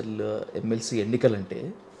 టీచర్లు, ఎమ్మెల్సీ ఎన్నికలంటే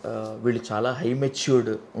వీళ్ళు చాలా హై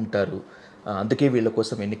మెచ్యూర్డ్ ఉంటారు, అందుకే వీళ్ళ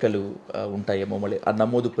కోసం ఎన్నికలు ఉంటాయేమో, మళ్ళీ ఆ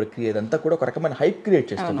నమోదు ప్రక్రియ ఇదంతా కూడా ఒక రకమైన హైప్ క్రియేట్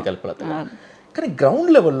చేస్తుంది కల్పలత. కానీ గ్రౌండ్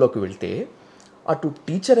లెవెల్లోకి వెళ్తే అటు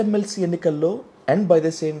టీచర్ ఎమ్మెల్సీ ఎన్నికల్లో and by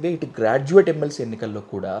the same way ఇటు గ్రాడ్యుయేట్ ఎమ్మెల్సీ ఎన్నికల్లో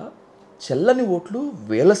కూడా చెల్లని ఓట్లు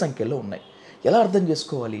వేల సంఖ్యలో ఉన్నాయి. ఎలా అర్థం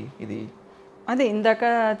చేసుకోవాలి ఇది? అదే ఇందాక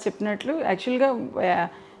చెప్పినట్లు యాక్చువల్గా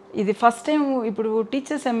ఇది ఫస్ట్ టైం ఇప్పుడు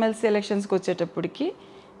టీచర్స్ ఎమ్మెల్సీ ఎలక్షన్స్కి వచ్చేటప్పటికి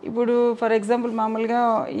ఇప్పుడు ఫర్ ఎగ్జాంపుల్ మామూలుగా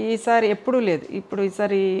ఈసారి ఎప్పుడూ లేదు, ఇప్పుడు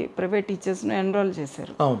ఈసారి ప్రైవేట్ టీచర్స్ను ఎన్రోల్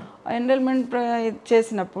చేశారు. ఎన్రోల్మెంట్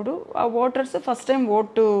చేసినప్పుడు ఆ ఓటర్స్ ఫస్ట్ టైం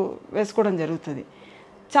ఓటు వేసుకోవడం జరుగుతుంది.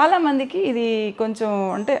 చాలామందికి ఇది కొంచెం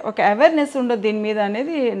అంటే ఒక అవేర్నెస్ ఉండదు దీని మీద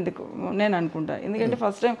అనేది నేను అనుకుంటాను. ఎందుకంటే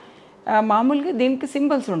ఫస్ట్ టైం మామూలుగా దీనికి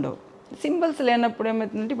సింబల్స్ ఉండవు. సింబల్స్ లేనప్పుడు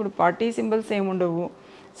ఏమవుతుందంటే ఇప్పుడు పార్టీ సింబల్స్ ఏమి ఉండవు.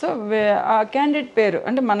 సో ఆ క్యాండిడేట్ పేరు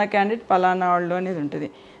అంటే మన క్యాండిడేట్ పలానా వాళ్ళు అనేది ఉంటుంది.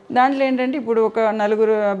 దాంట్లో ఏంటంటే ఇప్పుడు ఒక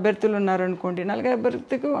 4 అభ్యర్థులు ఉన్నారనుకోండి, 4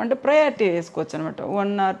 అభ్యర్థికి అంటే ప్రయారిటీ వేసుకోవచ్చు అనమాట.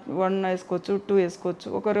 1 వేసుకోవచ్చు, 2 వేసుకోవచ్చు.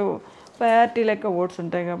 ఒకరు ప్రయారిటీ లెక్క ఓట్స్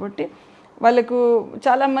ఉంటాయి కాబట్టి వాళ్ళకు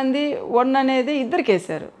చాలామంది 1 అనేది ఇద్దరికి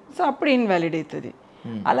వేశారు. సో అప్పుడు ఇన్వాలిడ్ అవుతుంది.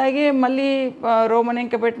 అలాగే మళ్ళీ రోమన్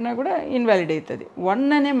ఇంకా పెట్టినా కూడా ఇన్వాలిడ్ అవుతుంది. 1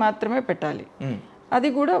 అనే మాత్రమే పెట్టాలి. అది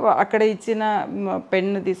కూడా అక్కడ ఇచ్చిన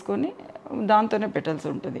పెన్ను తీసుకొని దాంతోనే పెట్టాల్సి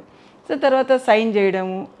ఉంటుంది. సో తర్వాత సైన్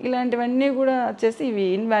చేయడము ఇలాంటివన్నీ కూడా చేసి ఇవి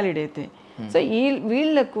ఇన్వాలిడ్ అవుతాయి. సో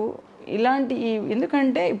వీళ్ళకు ఇలాంటి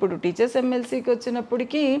ఎందుకంటే ఇప్పుడు టీచర్స్ ఎమ్మెల్సీకి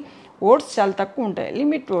వచ్చినప్పటికీ ఓట్స్ చాలా తక్కువ ఉంటాయి,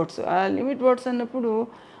 లిమిట్ ఓట్స్. ఆ లిమిట్ ఓట్స్ అన్నప్పుడు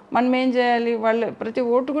మనం ఏం చేయాలి, వాళ్ళ ప్రతి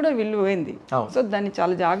ఓటు కూడా విలువైంది. సో దాన్ని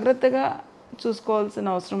చాలా జాగ్రత్తగా చూసుకోవాల్సిన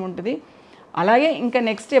అవసరం ఉంటుంది. అలాగే ఇంకా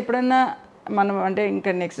నెక్స్ట్ ఎప్పుడన్నా మనం అంటే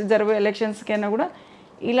ఇంకా నెక్స్ట్ జరగబోయే ఎలక్షన్స్కైనా కూడా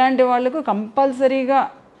ఇలాంటి వాళ్ళకు కంపల్సరీగా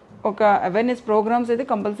ఒక అవేర్నెస్ ప్రోగ్రామ్స్ అయితే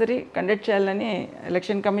కంపల్సరీ కండక్ట్ చేయాలని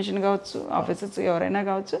ఎలక్షన్ కమిషన్ కావచ్చు, ఆఫీసర్స్ ఎవరైనా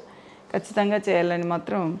కావచ్చు, ఖచ్చితంగా చేయాలని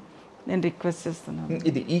మాత్రం నేను రిక్వెస్ట్ చేస్తున్నాను.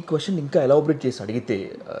 ఈ క్వశ్చన్ ఇంకా ఎలాబరేట్ చేసి అడిగితే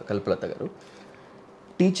కల్పలత గారు,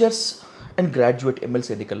 టీచర్స్ అండ్ గ్రాడ్యుయేట్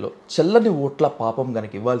ఎమ్మెల్సీ ఎన్నికల్లో చెల్లని ఓట్ల పాపం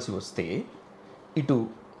కనుక ఇవ్వాల్సి వస్తే ఇటు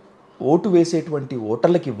ఓటు వేసేటువంటి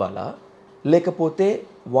ఓటర్లకు ఇవ్వాలా, లేకపోతే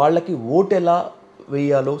వాళ్ళకి ఓటు ఎలా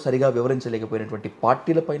వేయాలో సరిగా వివరించలేకపోయినటువంటి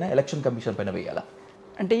పార్టీలపైన ఎలక్షన్ కమిషన్ పైన వేయాలా?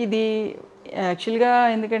 అంటే ఇది యాక్చువల్గా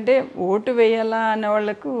ఎందుకంటే ఓటు వేయాలా అనే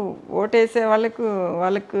వాళ్ళకు, ఓటు వేసే వాళ్ళకు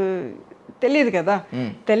తెలియదు కదా,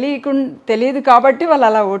 తెలియదు కాబట్టి వాళ్ళు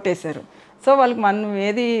అలా ఓటేశారు. సో వాళ్ళకి మనం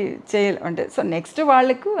ఏది చేయాలి అంటే, సో నెక్స్ట్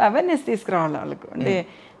వాళ్ళకు అవేర్నెస్ తీసుకురావాలి వాళ్ళకు, అంటే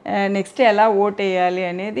నెక్స్ట్ ఎలా ఓట్ వేయాలి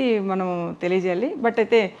అనేది మనం తెలియజేయాలి. బట్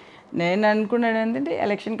అయితే నేను అనుకున్నాను ఏంటంటే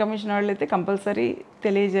ఎలక్షన్ కమిషన్ వాళ్ళు అయితే కంపల్సరీ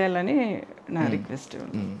తెలియజేయాలని నా రిక్వెస్ట్.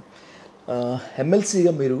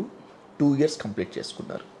 ఎమ్మెల్సీగా మీరు 2 years కంప్లీట్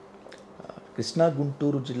చేసుకున్నారు. కృష్ణా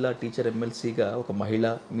గుంటూరు జిల్లా టీచర్ ఎమ్మెల్సీగా ఒక మహిళ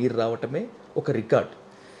మీరు రావటమే ఒక రికార్డ్.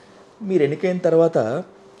 మీరు ఎన్నికైన తర్వాత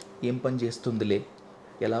ఏం పని చేస్తుందిలే,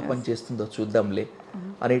 ఎలా పని చేస్తుందో చూద్దాంలే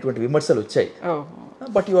అనేటువంటి విమర్శలు వచ్చాయి.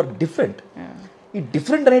 But you are different. ఈ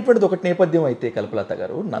డిఫరెంట్ అనేటువంటిది ఒకటి నేపథ్యం అయితే కల్పలత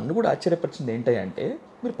గారు, నన్ను కూడా ఆశ్చర్యపరిచింది ఏంటంటే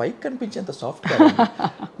మీరు పైకి కనిపించేంత సాఫ్ట్ కాదు,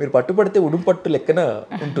 మీరు పట్టుబడితే ఉడుంపట్టు లెక్కన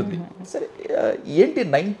ఉంటుంది. సరే, ఏంటి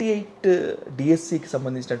 98 డిఎస్సికి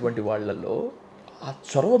సంబంధించినటువంటి వాళ్ళల్లో ఆ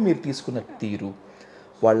చొరవ మీరు తీసుకున్న తీరు,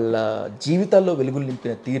 వాళ్ళ జీవితాల్లో వెలుగులు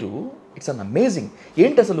నింపిన తీరు, ఇట్స్ అన్ అమేజింగ్.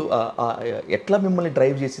 ఏంటి అసలు ఎట్లా మిమ్మల్ని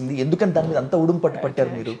డ్రైవ్ చేసింది, ఎందుకని దాని మీద అంత ఉడుంపట్టు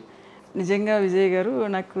పట్టారు మీరు? నిజంగా విజయ్ గారు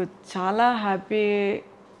నాకు చాలా హ్యాపీ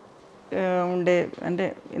ఉండే, అంటే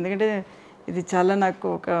ఎందుకంటే ఇది చాలా నాకు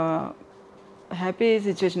ఒక హ్యాపీ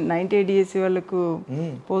సిచ్యువేషన్. 98 డిఎస్సి వాళ్ళకు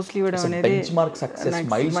పోస్టులు ఇవ్వడం అనేది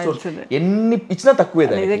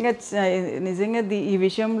నిజంగా ఈ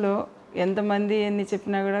విషయంలో ఎంతమంది ఎన్ని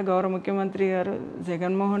చెప్పినా కూడా గౌరవ ముఖ్యమంత్రి గారు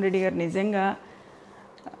జగన్మోహన్ రెడ్డి గారు నిజంగా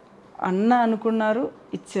అన్న అనుకున్నారు,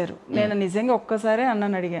 ఇచ్చారు. నేను నిజంగా ఒక్కసారే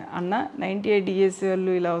అన్నని అడిగా, అన్న 98 డిఎస్సి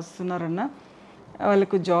వాళ్ళు ఇలా వస్తున్నారన్న,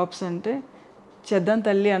 వాళ్ళకు జాబ్స్ అంటే చేద్దాం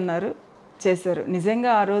తల్లి అన్నారు, చేశారు. నిజంగా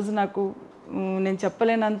ఆ రోజు నాకు నేను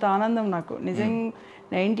చెప్పలేనంత ఆనందం నాకు. నిజంగా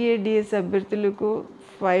 98 డిఎస్సి అభ్యర్థులకు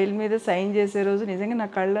ఫైల్ మీద సైన్ చేసే రోజు నిజంగా నా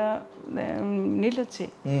కళ్ళ నీళ్ళు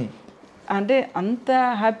వచ్చాయి. అంటే అంత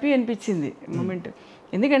హ్యాపీ అనిపించింది మూమెంట్.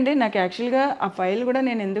 ఎందుకంటే నాకు యాక్చువల్గా ఆ ఫైల్ కూడా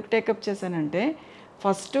నేను ఎందుకు టేకప్ చేశానంటే,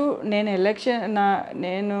 ఫస్ట్ నేను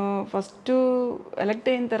ఫస్ట్ ఎలక్ట్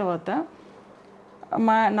అయిన తర్వాత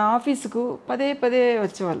నా ఆఫీసుకు పదే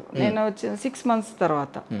వచ్చేవాళ్ళు. నేను వచ్చే 6 months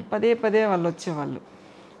తర్వాత పదే వాళ్ళు వచ్చేవాళ్ళు.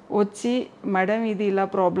 వచ్చి మేడం ఇది ఇలా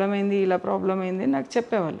ప్రాబ్లం అయింది నాకు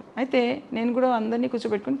చెప్పేవాళ్ళు. అయితే నేను కూడా అందరినీ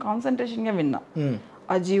కూర్చోబెట్టుకుని కాన్సన్ట్రేషన్గా విన్నా.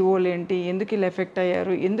 ఆ జీవోలు ఏంటి, ఎందుకు ఇలా ఎఫెక్ట్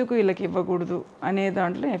అయ్యారు, ఎందుకు వీళ్ళకి ఇవ్వకూడదు అనే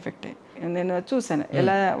దాంట్లో ఎఫెక్ట్ అయ్యారు. నేను చూశాను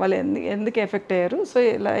ఎలా వాళ్ళు ఎందుకు ఎఫెక్ట్ అయ్యారు, సో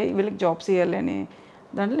ఇలా వీళ్ళకి జాబ్స్ ఇవ్వాలి అని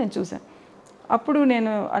దాంట్లో నేను చూశాను. అప్పుడు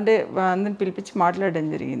నేను అంటే అందరిని పిలిపించి మాట్లాడడం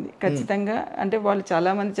జరిగింది. ఖచ్చితంగా అంటే వాళ్ళు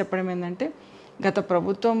చాలామంది చెప్పడం ఏంటంటే, గత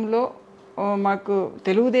ప్రభుత్వంలో మాకు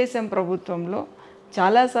తెలుగుదేశం ప్రభుత్వంలో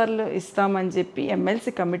చాలాసార్లు ఇస్తామని చెప్పి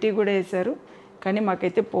ఎమ్మెల్సీ కమిటీ కూడా వేశారు, కానీ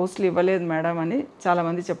మాకైతే పోస్టులు ఇవ్వలేదు మేడం అని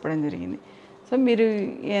చాలామంది చెప్పడం జరిగింది. సో మీరు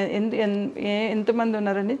ఎంతమంది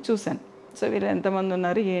ఉన్నారని చూశాను. సో వీళ్ళు ఎంతమంది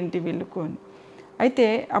ఉన్నారు ఏంటి వీళ్ళకు అని. అయితే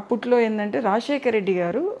అప్పట్లో ఏంటంటే రాజశేఖర రెడ్డి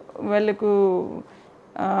గారు వాళ్ళకు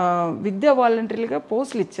విద్యా వాలంటీర్లుగా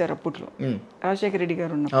పోస్టులు ఇచ్చారు అప్పట్లో, రాజశేఖర రెడ్డి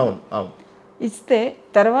గారు ఉన్నప్పుడు. ఇస్తే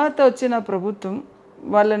తర్వాత వచ్చిన ప్రభుత్వం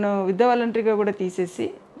వాళ్ళను విద్యా వాలంటీర్గా కూడా తీసేసి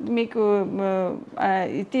మీకు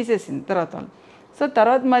తీసేసింది తర్వాత వాళ్ళు. సో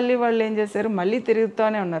తర్వాత మళ్ళీ వాళ్ళు ఏం చేశారు, మళ్ళీ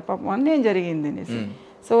తిరుగుతూనే ఉన్నారు. పాపం అన్నేం జరిగింది అనేసి.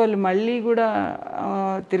 సో వాళ్ళు మళ్ళీ కూడా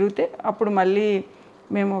తిరిగితే అప్పుడు మళ్ళీ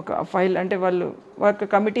మేము ఒక ఫైల్ అంటే వాళ్ళు ఒక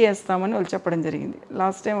కమిటీ వేస్తామని వాళ్ళు చెప్పడం జరిగింది.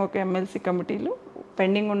 లాస్ట్ టైం ఒక ఎమ్మెల్సీ కమిటీలు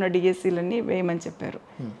పెండింగ్ ఉన్న డిఎస్సీలన్నీ వేయమని చెప్పారు.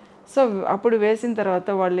 సో అప్పుడు వేసిన తర్వాత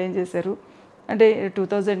వాళ్ళు ఏం చేశారు అంటే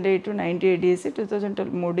 2008 98 డిఎస్సీ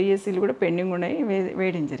 2012 3 డిఎస్సీలు కూడా పెండింగ్ ఉన్నాయి,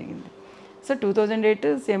 వేయడం జరిగింది. సో 2008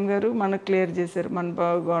 సీఎం గారు మనకు క్లియర్ చేశారు, మన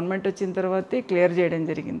గవర్నమెంట్ వచ్చిన తర్వాతే క్లియర్ చేయడం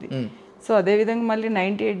జరిగింది. సో అదేవిధంగా మళ్ళీ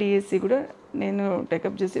 98 డిఎస్సీ కూడా నేను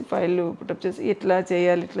టేకప్ చేసి ఫైల్ పుటప్ చేసి ఇట్లా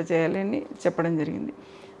చేయాలి అని చెప్పడం జరిగింది.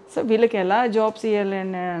 సో వీళ్ళకి ఎలా జాబ్స్ ఇవ్వాలి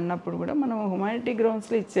అని అన్నప్పుడు కూడా మనం హ్యుమానిటీ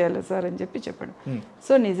గ్రౌండ్స్లో ఇచ్చేయాలి సార్ అని చెప్పాడు.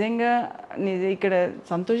 సో నిజంగా ఇక్కడ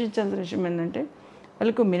సంతోషించాల్సిన విషయం ఏంటంటే,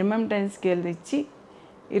 వాళ్ళకు మినిమం టైం స్కేల్ ఇచ్చి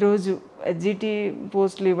ఈరోజు ఎస్జిటి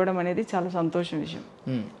పోస్టులు ఇవ్వడం అనేది చాలా సంతోషం విషయం.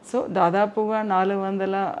 సో దాదాపుగా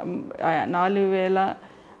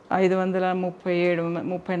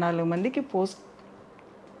 4,537 మందికి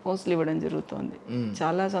పోస్టులు ఇవ్వడం జరుగుతుంది.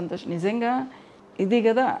 చాలా సంతోషం నిజంగా. ఇది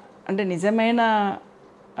కదా అంటే నిజమైన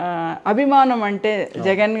అభిమానం అంటే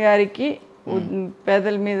జగన్ గారికి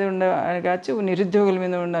పేదల మీద ఉండ కావచ్చు, నిరుద్యోగుల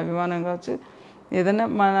మీద ఉండే అభిమానం కావచ్చు, ఏదైనా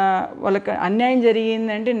వాళ్ళకి అన్యాయం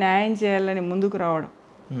జరిగిందంటే న్యాయం చేయాలని ముందుకు రావడం.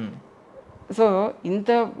 సో ఇంత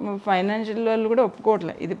ఫైనాన్షియల్ వాళ్ళు కూడా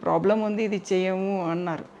ఒప్పుకోవట్లే, ఇది ప్రాబ్లం ఉంది, ఇది చేయము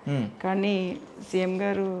అన్నారు. కానీ సీఎం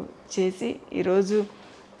గారు చేసి ఈరోజు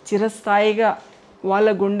చిరస్థాయిగా వాళ్ళ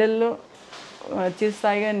గుండెల్లో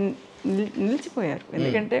చిరస్థాయిగా నిలిచిపోయారు.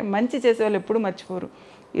 ఎందుకంటే మంచి చేసే వాళ్ళు ఎప్పుడు మర్చిపోరు.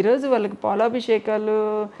 ఈరోజు వాళ్ళకి పాలాభిషేకాలు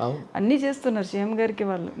అన్నీ చేస్తున్నారు సీఎం గారికి.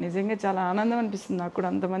 వాళ్ళు నిజంగా చాలా ఆనందం అనిపిస్తుంది నాకు కూడా.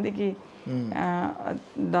 అంతమందికి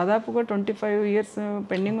దాదాపుగా 25 years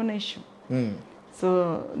పెండింగ్ ఉన్న ఇష్యూ. సో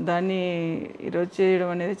దాన్ని ఈరోజు చేయడం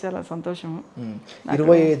అనేది చాలా సంతోషం.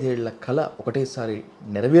 25 ఏళ్ల కళ ఒకటేసారి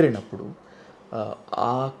నెరవేరినప్పుడు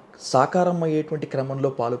ఆ సాకారం అయ్యేటువంటి క్రమంలో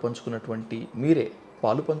పాలు పంచుకున్నటువంటి మీరే,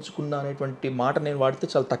 పాలు పంచుకున్న అనేటువంటి మాట నేను వాడితే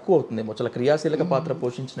చాలా తక్కువ అవుతుందేమో, చాలా క్రియాశీలక పాత్ర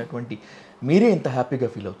పోషించినటువంటి మీరే ఇంత హ్యాపీగా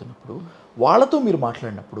ఫీల్ అవుతున్నప్పుడు వాళ్ళతో మీరు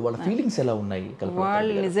మాట్లాడినప్పుడు వాళ్ళ ఫీలింగ్స్ ఎలా ఉన్నాయి?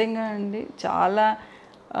 వాళ్ళు నిజంగా అండి చాలా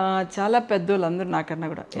చాలా పెద్దోళ్ళు అందరూ నాకన్నా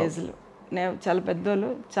కూడా ఏజ్లో చాలా పెద్దోళ్ళు.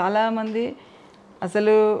 చాలామంది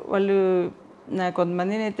అసలు వాళ్ళు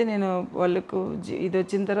కొంతమందిని అయితే నేను వాళ్ళకు ఇది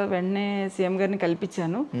వచ్చిన తర్వాత వెంటనే సీఎం గారిని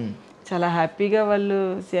కల్పించాను. చాలా హ్యాపీగా వాళ్ళు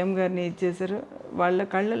సీఎం గారిని ఇచ్చేసారు. వాళ్ళ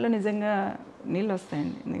కళ్ళల్లో నిజంగా నీళ్ళు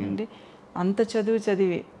వస్తాయండి. ఎందుకంటే అంత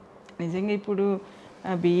చదివి నిజంగా ఇప్పుడు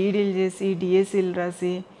బీఈడీలు చేసి డిఎస్సీలు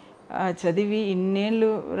రాసి చదివి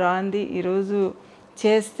ఇన్నేళ్ళు రాంది ఈరోజు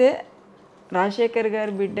చేస్తే రాజశేఖర్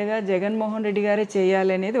గారి బిడ్డగా జగన్మోహన్ రెడ్డి గారే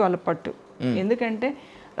చేయాలి అనేది వాళ్ళ పట్టు. ఎందుకంటే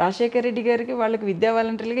రాజశేఖర్ రెడ్డి గారికి వాళ్ళకి విద్యా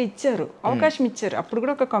వాలంటీర్లుగా ఇచ్చారు, అవకాశం ఇచ్చారు. అప్పుడు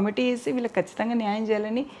కూడా ఒక కమిటీ వేసి వీళ్ళకి ఖచ్చితంగా న్యాయం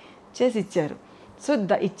చేయాలని చేసి ఇచ్చారు. సో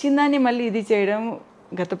ఇచ్చిన దాన్ని మళ్ళీ ఇది చేయడం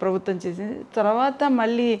గత ప్రభుత్వం చేసింది. తర్వాత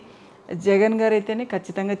మళ్ళీ జగన్ గారు అయితేనే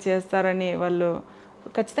ఖచ్చితంగా చేస్తారని వాళ్ళు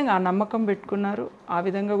ఖచ్చితంగా ఆ నమ్మకం పెట్టుకున్నారు. ఆ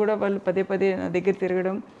విధంగా కూడా వాళ్ళు పదే నా దగ్గర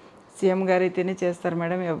తిరగడం, సీఎం గారు అయితేనే చేస్తారు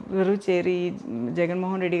మేడం, ఎవరు చేరి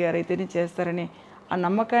జగన్మోహన్ రెడ్డి గారు అయితేనే చేస్తారని ఆ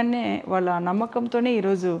నమ్మకాన్నే వాళ్ళు, ఆ నమ్మకంతోనే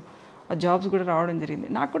ఈరోజు ఆ జాబ్స్ కూడా రావడం జరిగింది.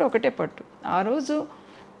 నాకు కూడా ఒకటే పట్టు, ఆ రోజు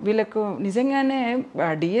వీళ్ళకు నిజంగానే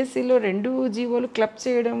డిఎస్సిలో 2 జీవోలు క్లబ్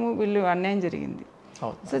చేయడము వీళ్ళు అన్యాయం జరిగింది.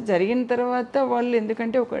 సో జరిగిన తర్వాత వాళ్ళు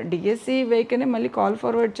ఎందుకంటే ఒక డిఎస్సి వైకనే మళ్ళీ కాల్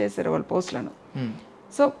ఫార్వర్డ్ చేశారు వాళ్ళ పోస్టులను.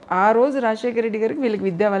 సో ఆ రోజు రాజశేఖర రెడ్డి గారికి వీళ్ళకి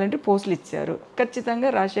విద్యా వాలంటీర్ పోస్టులు ఇచ్చారు. ఖచ్చితంగా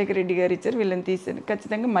రాజశేఖర రెడ్డి గారు ఇచ్చారు, వీళ్ళని తీసారు,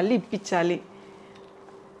 ఖచ్చితంగా మళ్ళీ ఇప్పించాలి.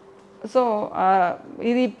 సో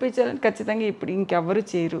ఇది ఇప్పించాలని ఖచ్చితంగా ఇప్పుడు ఇంకెవ్వరు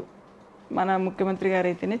చేయరు, మన ముఖ్యమంత్రి గారు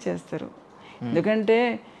అయితేనే చేస్తారు. ఎందుకంటే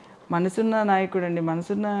మనసున్న నాయకుడు అండి,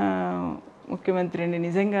 మనసున్న ముఖ్యమంత్రి అండి.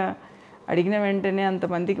 నిజంగా అడిగిన వెంటనే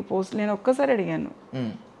అంతమందికి పోస్టులు నేను ఒక్కసారి అడిగాను,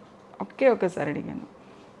 ఒక్కసారి అడిగాను,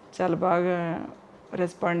 చాలా బాగా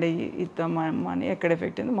రెస్పాండ్ అయ్యి ఇద్దామా అని ఎక్కడ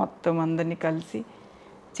ఎఫెక్ట్ అయింది మొత్తం అందరినీ కలిసి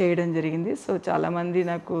చేయడం జరిగింది. సో చాలామంది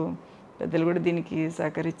నాకు పెద్దలు కూడా దీనికి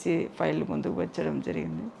సహకరించి ఫైల్ ముందుకు వచ్చడం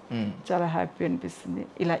జరిగింది. చాలా హ్యాపీ అనిపిస్తుంది.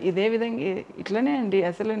 ఇదే విధంగా ఇట్లనే అండి.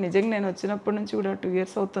 అసలు నిజంగా నేను వచ్చినప్పటి నుంచి కూడా 2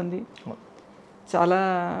 years అవుతుంది, చాలా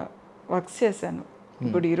వర్క్స్ చేశాను.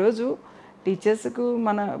 ఇప్పుడు ఈరోజు టీచర్స్కు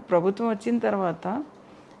మన ప్రభుత్వం వచ్చిన తర్వాత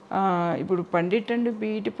ఇప్పుడు పండిట్ అండ్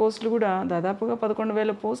బీఈటీ పోస్టులు కూడా దాదాపుగా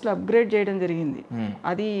 11,000 పోస్టులు అప్గ్రేడ్ చేయడం జరిగింది.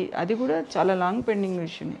 అది కూడా చాలా లాంగ్ పెండింగ్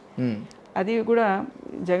విషయమే. అది కూడా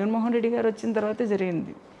జగన్మోహన్ రెడ్డి గారు వచ్చిన తర్వాతే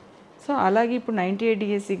జరిగింది. సో అలాగే ఇప్పుడు 98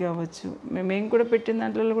 డిఎస్సి కావచ్చు, మేము కూడా పెట్టిన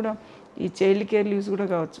దాంట్లో కూడా ఈ చైల్డ్ కేర్ లీవ్స్ కూడా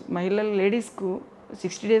కావచ్చు. మహిళలు లేడీస్కు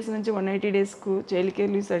 60 days నుంచి 180 daysకు చైల్డ్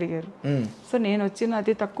కేర్ లీవ్స్ అడిగారు. సో నేను వచ్చిన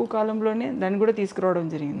అతి తక్కువ కాలంలోనే దాన్ని కూడా తీసుకురావడం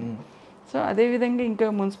జరిగింది. సో అదేవిధంగా ఇంకా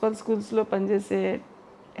మున్సిపల్ స్కూల్స్లో పనిచేసే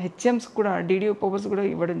హెచ్ఎంస్ కూడా డిడిఓ పవర్స్ కూడా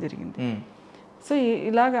ఇవ్వడం జరిగింది. సో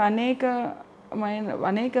ఇలాగ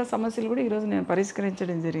అనేక సమస్యలు కూడా ఈరోజు నేను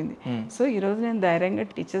పరిష్కరించడం జరిగింది. సో ఈరోజు నేను ధైర్యంగా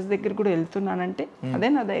టీచర్స్ దగ్గర కూడా వెళ్తున్నానంటే అదే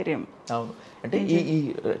నా ధైర్యం. అవును, అంటే ఈ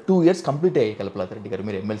 2 years కంప్లీట్ అయ్యాయి కల్పలాథ రెడ్డి గారు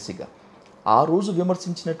మీరు ఎమ్మెల్సీగా. ఆ రోజు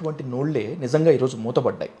విమర్శించినటువంటి నోళ్లే నిజంగా ఈరోజు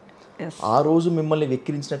మూతపడ్డాయి. ఆ రోజు మిమ్మల్ని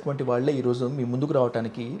వెక్కిరించినటువంటి వాళ్ళే ఈరోజు మీ ముందుకు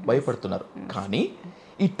రావడానికి భయపడుతున్నారు. కానీ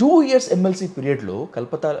ఈ 2 years ఎమ్మెల్సీ పీరియడ్లో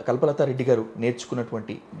కల్పలత రెడ్డి గారు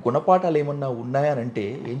నేర్చుకున్నటువంటి గుణపాఠాలు ఏమన్నా ఉన్నాయనంటే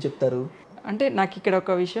ఏం చెప్తారు? అంటే నాకు ఇక్కడ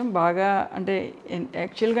ఒక విషయం బాగా, అంటే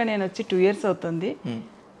యాక్చువల్గా నేను వచ్చి 2 years అవుతుంది.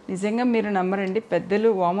 నిజంగా మీరు నమ్మరండి, పెద్దలు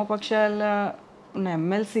వామపక్షాల ఉన్న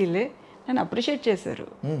ఎమ్మెల్సీలే నన్ను అప్రిషియేట్ చేశారు.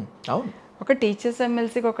 అవును, ఒక టీచర్స్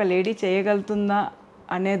ఎమ్మెల్సీకి ఒక లేడీ చేయగలుగుతుందా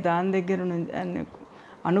అనే దాని దగ్గర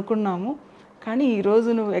అనుకున్నాము. కానీ ఈరోజు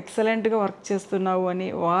నువ్వు ఎక్సలెంట్గా వర్క్ చేస్తున్నావు అని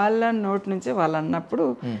వాళ్ళ నోటి నుంచి వాళ్ళు అన్నప్పుడు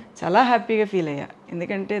చాలా హ్యాపీగా ఫీల్ అయ్యా.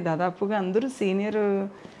 ఎందుకంటే దాదాపుగా అందరూ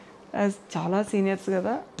చాలా సీనియర్స్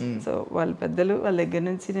కదా. సో వాళ్ళ పెద్దలు వాళ్ళ దగ్గర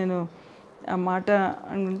నుంచి నేను ఆ మాట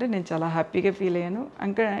అనుకుంటే నేను చాలా హ్యాపీగా ఫీల్ అయ్యాను.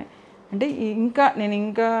 ఇంకా అంటే నేను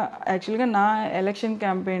ఇంకా యాక్చువల్గా నా ఎలక్షన్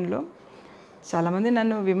క్యాంపెయిన్లో చాలామంది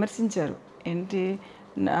నన్ను విమర్శించారు. ఏంటి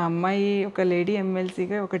నా అమ్మాయి ఒక లేడీ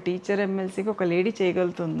ఎమ్మెల్సీగా, ఒక టీచర్ ఎమ్మెల్సీగా ఒక లేడీ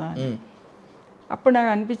చేయగలుగుతుందా అని. అప్పుడు నాకు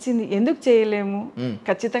అనిపించింది ఎందుకు చేయలేము,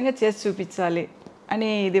 ఖచ్చితంగా చేసి చూపించాలి అని,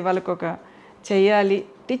 ఇది వాళ్ళకు ఒక చెయ్యాలి,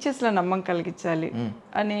 టీచర్స్లో నమ్మకం కలిగించాలి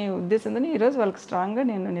అనే ఉద్దేశంతో ఈరోజు వాళ్ళకి స్ట్రాంగ్గా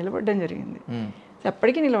నేను నిలబడడం జరిగింది.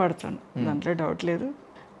 ఎప్పటికీ నిలబడతాను, దాంట్లో డౌట్ లేదు.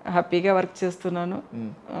 హ్యాపీగా వర్క్ చేస్తున్నాను.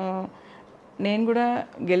 నేను కూడా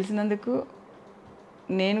గెలిచినందుకు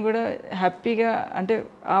నేను కూడా హ్యాపీగా, అంటే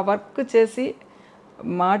ఆ వర్క్ చేసి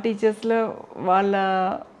మా టీచర్స్లో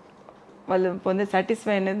వాళ్ళు పొందే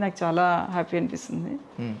సాటిస్ఫై అనేది నాకు చాలా హ్యాపీ అనిపిస్తుంది.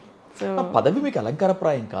 సో పదవి మీకు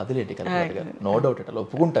అలంకారప్రాయం కాదులేండి కదా, నో డౌట్ అట్లా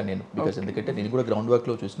ఒప్పుకుంటాను నేను. బికాస్ ఎందుకంటే నేను కూడా గ్రౌండ్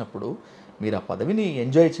వర్క్లో చూసినప్పుడు మీరు ఆ పదవిని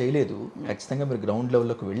ఎంజాయ్ చేయలేదు, ఖచ్చితంగా మీరు గ్రౌండ్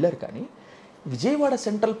లెవెల్లోకి వెళ్ళారు. కానీ విజయవాడ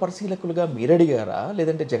సెంట్రల్ పరిశీలకులుగా మీరు అడిగారా,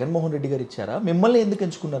 లేదంటే జగన్మోహన్ రెడ్డి గారు ఇచ్చారా? మిమ్మల్ని ఎందుకు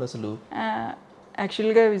ఎంచుకున్నారు అసలు?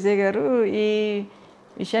 యాక్చువల్గా విజయ్ గారు ఈ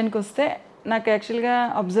విషయానికి వస్తే నాకు యాక్చువల్గా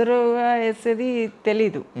అబ్జర్వ్గా వేసేది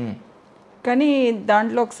తెలీదు. కానీ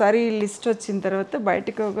దాంట్లో ఒకసారి లిస్ట్ వచ్చిన తర్వాత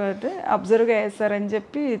బయటకు ఒకటి అబ్జర్వ్గా వేస్తారని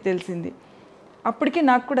చెప్పి తెలిసింది. అప్పటికి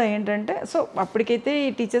నాకు కూడా ఏంటంటే, సో అప్పటికైతే ఈ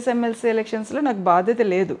టీచర్స్ ఎమ్మెల్సీ ఎలక్షన్స్లో నాకు బాధ్యత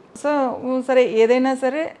లేదు. సో సరే ఏదైనా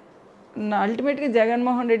సరే అల్టిమేట్గా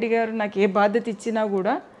జగన్మోహన్ రెడ్డి గారు నాకు ఏ బాధ్యత ఇచ్చినా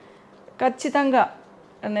కూడా ఖచ్చితంగా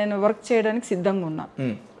నేను వర్క్ చేయడానికి సిద్ధంగా ఉన్నా.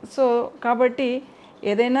 సో కాబట్టి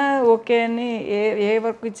ఏదైనా ఓకే అని, ఏ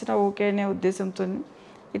వర్క్ ఇచ్చినా ఓకే అనే ఉద్దేశంతో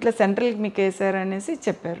ఇట్లా సెంట్రల్కి మీకు వేసారనేసి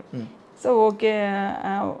చెప్పారు. సో ఓకే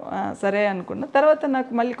సరే అనుకున్నా. తర్వాత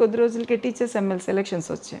నాకు మళ్ళీ కొద్ది రోజులకి టీచర్స్ ఎమ్మెల్సీ ఎలక్షన్స్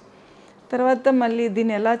వచ్చాయి. తర్వాత మళ్ళీ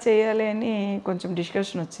దీన్ని ఎలా చేయాలి అని కొంచెం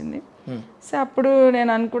డిస్కషన్ వచ్చింది. సో అప్పుడు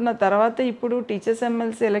నేను అనుకున్న తర్వాత ఇప్పుడు టీచర్స్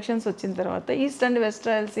ఎమ్మెల్సీ ఎలక్షన్స్ వచ్చిన తర్వాత ఈస్ట్ అండ్ వెస్ట్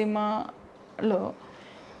రాయలసీమలో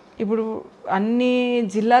ఇప్పుడు అన్ని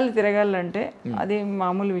జిల్లాలు తిరగాలంటే అది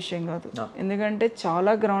మామూలు విషయం కాదు. ఎందుకంటే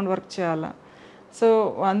చాలా గ్రౌండ్ వర్క్ చేయాలి. సో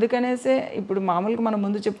అందుకనేసే ఇప్పుడు మామూలుగా మనం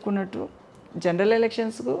ముందు చెప్పుకున్నట్టు జనరల్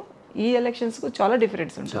ఎలక్షన్స్కు ఈ ఎలక్షన్స్కు చాలా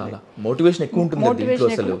డిఫరెన్స్ ఉంటుంది.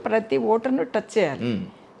 మోటివేషన్ ప్రతి ఓటర్ను టచ్ చేయాలి.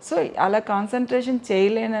 సో అలా కాన్సన్ట్రేషన్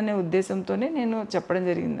చేయలేననే ఉద్దేశంతోనే నేను చెప్పడం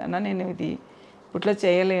జరిగింది, అన్న నేను ఇది ఇట్లా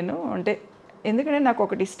చేయలేను అంటే. ఎందుకంటే నాకు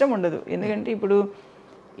ఒకటి ఇష్టం ఉండదు. ఎందుకంటే ఇప్పుడు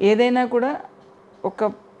ఏదైనా కూడా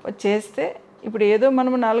ఒక చేస్తే ఇప్పుడు ఏదో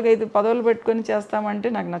మనం 4-5 పదవులు పెట్టుకొని చేస్తామంటే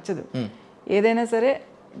నాకు నచ్చదు. ఏదైనా సరే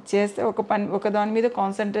చేస్తే ఒక దాని మీద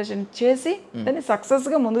కాన్సన్ట్రేషన్ చేసి దాన్ని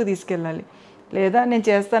సక్సెస్గా ముందుకు తీసుకెళ్ళాలి. లేదా నేను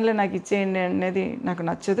చేస్తానులే నాకు ఇచ్చేయండి అనేది నాకు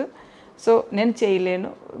నచ్చదు. సో నేను చేయలేను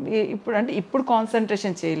ఇప్పుడు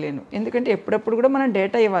కాన్సన్ట్రేషన్ చేయలేను. ఎందుకంటే ఎప్పుడప్పుడు కూడా మనం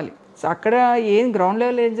డేటా ఇవ్వాలి. సో అక్కడ ఏం గ్రౌండ్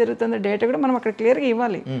లెవెల్ ఏం జరుగుతుందో డేటా కూడా మనం అక్కడ క్లియర్గా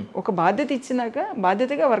ఇవ్వాలి. ఒక బాధ్యత ఇచ్చినాక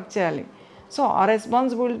బాధ్యతగా వర్క్ చేయాలి. సో ఆ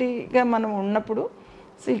రెస్పాన్సిబిలిటీగా మనం ఉన్నప్పుడు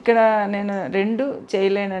సో ఇక్కడ నేను 2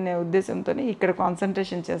 చేయలేననే ఉద్దేశంతో ఇక్కడ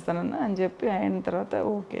కాన్సన్ట్రేషన్ చేస్తానన్నా అని చెప్పి అయిన తర్వాత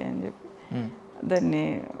ఓకే అని చెప్పి దాన్ని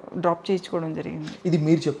డ్రాప్ చేయించుకోవడం జరిగింది. ఇది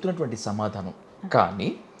మీరు చెప్తున్నటువంటి సమాధానం. కానీ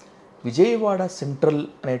విజయవాడ సెంట్రల్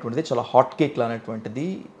అనేటువంటిది చాలా హాట్ కేక్లా అనేటువంటిది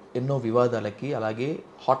ఎన్నో వివాదాలకి అలాగే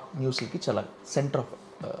హాట్ న్యూస్లకి చాలా సెంటర్ ఆఫ్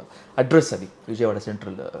అడ్రస్ అది విజయవాడ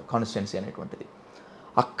సెంట్రల్ కాన్స్టిట్యున్సీ అనేటువంటిది.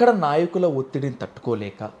 అక్కడ నాయకుల ఒత్తిడిని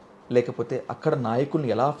తట్టుకోలేక లేకపోతే అక్కడ నాయకుల్ని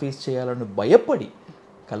ఎలా ఫేస్ చేయాలని భయపడి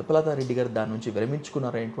కల్పలత రెడ్డి గారు దాని నుంచి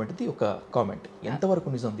విరమించుకున్నారనేటువంటిది ఒక కామెంట్. ఎంతవరకు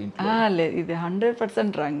నిజం దీంట్లో? లేదు, ఇది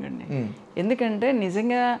 100% రాంగ్ అండి. ఎందుకంటే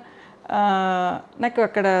నిజంగా నాకు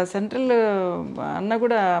అక్కడ సెంట్రల్ అన్న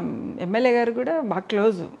కూడా ఎమ్మెల్యే గారు కూడా బాగా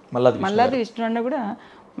క్లోజు. మల్లాది విష్ణు అన్న కూడా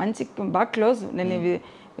బాగా క్లోజ్. నేను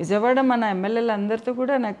విజయవాడ మన ఎమ్మెల్యేలు అందరితో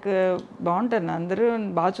కూడా నాకు బాగుంటాను, అందరూ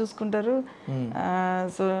బాగా చూసుకుంటారు.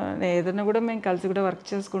 సో ఏదైనా కూడా మేము కలిసి కూడా వర్క్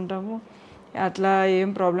చేసుకుంటాము, అట్లా ఏం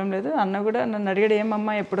ప్రాబ్లం లేదు. అన్న కూడా నన్ను అడిగాడు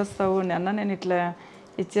ఏమమ్మా ఎప్పుడు వస్తావు అన్న, నేను ఇట్లా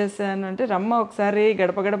ఇచ్చేసాను అంటే రమ్మ ఒకసారి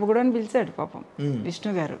గడప గడప కూడా అని పిలిచాడు పాపం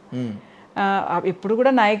విష్ణు గారు. ఎప్పుడు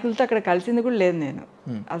కూడా నాయకులతో అక్కడ కలిసింది కూడా లేదు నేను.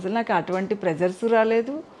 అసలు నాకు అటువంటి ప్రెజర్స్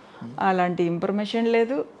రాలేదు, అలాంటి ఇన్ఫర్మేషన్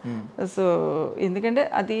లేదు. సో ఎందుకంటే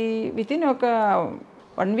అది వితిన్ ఒక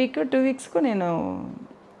 1 వీక్ 2 వీక్స్కు నేను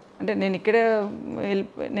అంటే నేను ఇక్కడ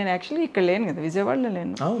నేను యాక్చువల్లీ ఇక్కడ లేను కదా, విజయవాడలో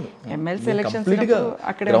లేను. ఎమ్మెల్సీ ఎలక్షన్స్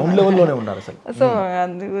అక్కడ. సో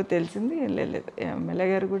అందుకు తెలిసింది లేదు, ఎమ్మెల్యే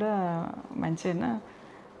గారు కూడా మంచిగా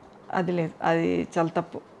అది లేదు, అది చాలా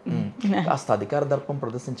తప్పు. కాస్త అధికార దర్పం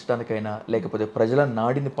ప్రదర్శించడానికైనా లేకపోతే ప్రజల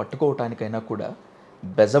నాడిని పట్టుకోవటానికైనా కూడా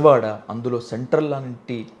బెజవాడ అందులో సెంట్రల్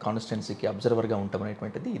లాంటి కాన్స్టిట్యున్సీకి అబ్జర్వర్గా ఉంటాం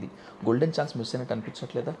అనేటువంటిది ఇది గోల్డెన్ ఛాన్స్ మిస్ అయినట్టు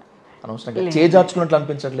అనిపించట్లేదా? అనవసరంగా చేజార్చుకున్నట్లు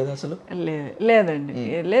అనిపించట్లేదు అసలు? లేదండి,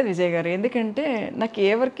 లేదు విజయ్ గారు. ఎందుకంటే నాకు ఏ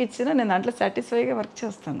వర్క్ ఇచ్చినా నేను దాంట్లో సాటిస్ఫైగా వర్క్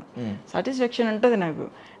చేస్తాను, సాటిస్ఫాక్షన్ ఉంటుంది నాకు.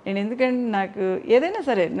 నేను ఎందుకంటే నాకు ఏదైనా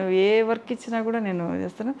సరే నువ్వు ఏ వర్క్ ఇచ్చినా కూడా నేను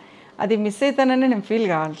చేస్తాను, అది మిస్ అవుతానని నేను ఫీల్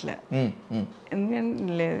కావట్లే.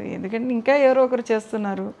 ఎందుకంటే ఇంకా ఎవరో ఒకరు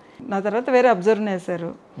చేస్తున్నారు, నా తర్వాత వేరే అబ్జర్వ్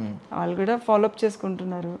చేశారు, వాళ్ళు కూడా ఫాలోఅప్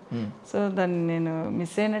చేసుకుంటున్నారు. సో దాన్ని నేను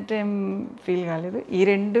మిస్ అయినట్టు ఏం ఫీల్ కాలేదు. ఈ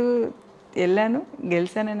 2 వెళ్ళాను,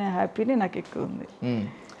 గెలిచాననే హ్యాపీని నాకు ఎక్కువ ఉంది.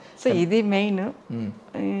 సో ఇది మెయిన్,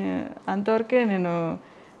 అంతవరకే నేను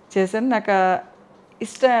చేశాను. నాకు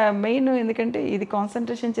మెయిన్ ఎందుకంటే ఇది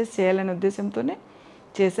కాన్సన్ట్రేషన్ చేసి చేయాలనే ఉద్దేశంతోనే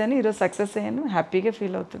చేశాను. ఈరోజు సక్సెస్ అయ్యాను, హ్యాపీగా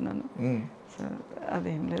ఫీల్ అవుతున్నాను. సో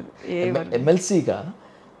అదేం లేదు. ఎమ్మెల్సీగా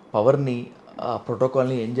పవర్ని, ఆ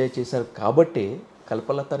ప్రోటోకాల్ని ఎంజాయ్ చేశారు కాబట్టి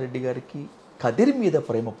కల్పలత రెడ్డి గారికి కదిరి మీద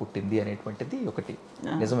ప్రేమ పుట్టింది అనేటువంటిది ఒకటి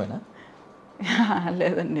నిజమేనా?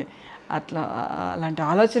 లేదండి, అలాంటి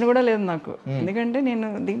ఆలోచన కూడా లేదు నాకు. ఎందుకంటే నేను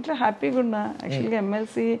దీంట్లో హ్యాపీగా ఉన్నా. యాక్చువల్గా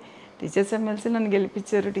ఎమ్మెల్సీ నన్ను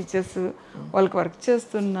గెలిపించారు టీచర్స్, వాళ్ళకి వర్క్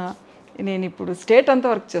చేస్తున్నా. నేను ఇప్పుడు స్టేట్ అంతా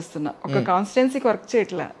వర్క్ చేస్తున్నా, ఒక కాన్స్టిట్యున్సీకి వర్క్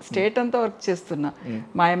చేయట్లా, స్టేట్ అంతా వర్క్ చేస్తున్నా.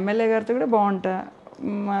 మా ఎమ్మెల్యే గారితో కూడా బాగుంటా,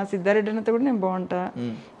 మా సిద్ధారెడ్డితో కూడా నేను బాగుంటా.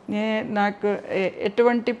 నాకు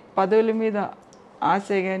ఎటువంటి పదవుల మీద ఆశ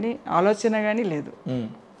కానీ ఆలోచన కానీ లేదు.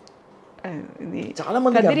 ఇది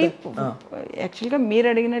కదిరి యాక్చువల్గా మీరు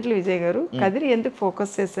అడిగినట్లు విజయ్ గారు, కదిరి ఎందుకు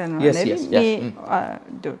ఫోకస్ చేశాను అనేది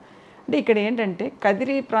అంటే ఇక్కడ ఏంటంటే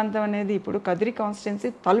కదిరి ప్రాంతం అనేది, ఇప్పుడు కదిరి కాన్స్టిట్యున్సీ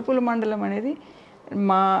తలుపుల మండలం అనేది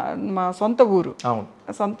మా సొంత ఊరు,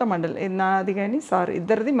 సొంత మండలం నాది కానీ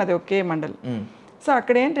ఇద్దరిది మాది ఒకే మండలం. సో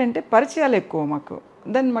అక్కడ ఏంటంటే పరిచయాలు ఎక్కువ మాకు,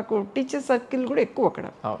 మాకు టీచర్ సర్కిల్ కూడా ఎక్కువ అక్కడ.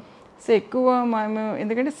 సో ఎక్కువ మేము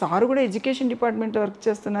ఎందుకంటే సారు కూడా ఎడ్యుకేషన్ డిపార్ట్మెంట్ వర్క్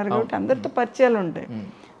చేస్తున్నారు కాబట్టి అందరితో పరిచయాలు ఉంటాయి.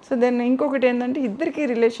 సో దాన్ని ఇంకొకటి ఏంటంటే ఇద్దరికి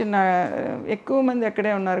రిలేషన్, ఎక్కువ మంది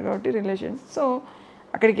అక్కడే ఉన్నారు కాబట్టి రిలేషన్స్. సో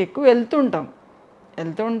అక్కడికి ఎక్కువ వెళ్తూ ఉంటాము.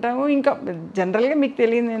 ఇంకా జనరల్గా మీకు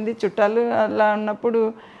తెలియదు ఏంది, చుట్టాలు అలా ఉన్నప్పుడు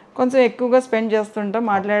కొంచెం ఎక్కువగా స్పెండ్ చేస్తుంటాం,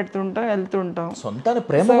 మాట్లాడుతుంటాం, వెళ్తుంటాం.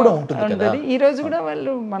 ఉంటుంది. ఈరోజు కూడా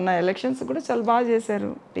వాళ్ళు మన ఎలక్షన్స్ కూడా చాలా బాగా చేశారు.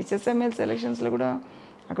 టీచర్స్ ఎమ్మెల్సీ ఎలక్షన్స్లో కూడా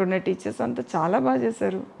అక్కడ ఉన్న టీచర్స్ అంతా చాలా బాగా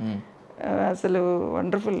చేశారు. అసలు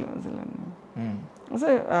వండర్ఫుల్ అసలు. సో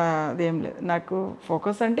అదేం లేదు, నాకు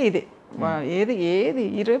ఫోకస్ అంటే ఇదే. ఏది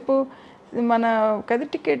ఈరోజు మన కది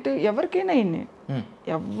టికెట్ ఎవరికైనా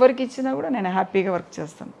ఎవరికి ఇచ్చినా కూడా నేను హ్యాపీగా వర్క్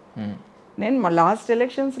చేస్తాను. నేను మా లాస్ట్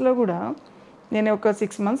ఎలక్షన్స్లో కూడా నేను ఒక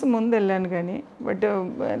 6 months ముందు వెళ్ళాను కానీ, బట్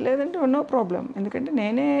లేదంటే నో ప్రాబ్లం. ఎందుకంటే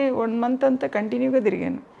నేనే 1 month అంతా కంటిన్యూగా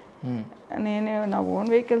తిరిగాను. నేనే నా ఓన్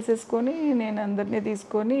వెహికల్స్ వేసుకొని నేను అందరినీ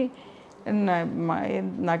తీసుకొని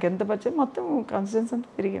నాకు ఎంత పరిచయం మొత్తం కాన్స్టిట్యున్సీ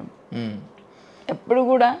అంతా తిరిగాము. ఎప్పుడు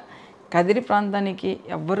కూడా కదిరి ప్రాంతానికి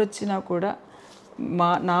ఎవరు వచ్చినా కూడా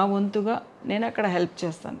నా వంతుగా నేను అక్కడ హెల్ప్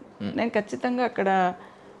చేస్తాను. నేను ఖచ్చితంగా అక్కడ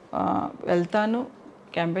వెళ్తాను,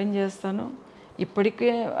 క్యాంపెయిన్ చేస్తాను.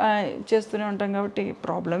 ఇప్పటికే చేస్తూనే ఉంటాం కాబట్టి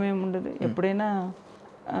ప్రాబ్లం ఏముండదు. ఎప్పుడైనా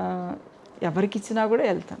ఎవరికి ఇచ్చినా కూడా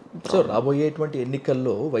వెళ్తాను. సో రాబోయేటువంటి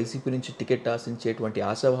ఎన్నికల్లో వైసీపీ నుంచి టికెట్ ఆశించేటువంటి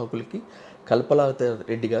ఆశావాహకులకి కల్పలత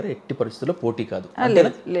రెడ్డి గారు ఎట్టి పరిస్థితుల్లో పోటీ కాదు.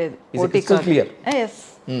 లేదు పోటీ కాదు.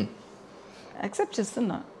 యాక్సెప్ట్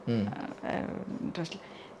చేస్తున్నా. ఇంట్రెస్ట్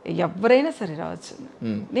ఎవరైనా సరే రావచ్చు.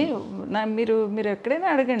 మీరు ఎక్కడైనా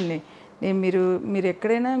అడగండి. మీరు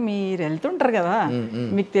ఎక్కడైనా మీరు వెళ్తుంటారు కదా,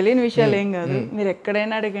 మీకు తెలియని విషయాలు ఏం కాదు. మీరు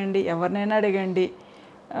ఎక్కడైనా అడగండి, ఎవరినైనా అడగండి,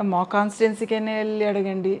 మా కాన్స్టిట్యున్సీకైనా వెళ్ళి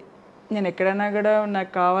అడగండి. నేను ఎక్కడైనా కూడా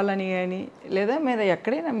నాకు కావాలని కానీ, లేదా మీరు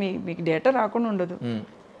ఎక్కడైనా మీకు డేటా రాకుండా ఉండదు.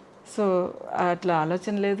 సో అట్లా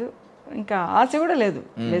ఆలోచన లేదు, ఇంకా ఆశ కూడా లేదు.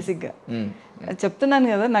 బేసిక్గా చెప్తున్నాను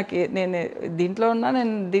కదా, నేను దీంట్లో ఉన్నా,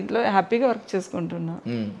 నేను దీంట్లో హ్యాపీగా వర్క్ చేసుకుంటున్నా.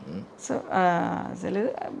 సో అసలు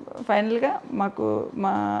ఫైనల్గా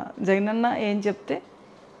మా జగనన్న ఏం చెప్తే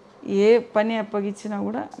ఏ పని అప్పగించినా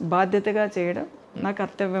కూడా బాధ్యతగా చేయడం నా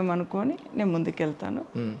కర్తవ్యం అనుకొని నేను ముందుకెళ్తాను.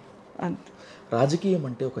 అంతే. రాజకీయం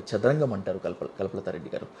అంటే ఒక చదరంగం అంటారు కల్పలత రెడ్డి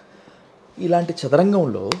గారు. ఇలాంటి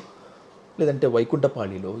చదరంగంలో లేదంటే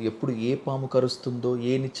వైకుంఠపాళిలో ఎప్పుడు ఏ పాము కరుస్తుందో,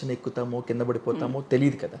 ఏ నిచ్చెన ఎక్కుతామో కింద పడిపోతామో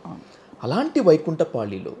తెలియదు కదా. అలాంటి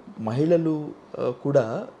వైకుంఠపాళిలో మహిళలు కూడా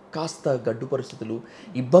కాస్త గడ్డు పరిస్థితులు,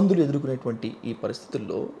 ఇబ్బందులు ఎదుర్కొనేటువంటి ఈ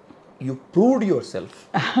పరిస్థితుల్లో you proved your self.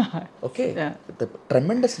 Okay,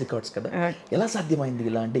 tremendous records కదా. ఎలా సాధ్యమైంది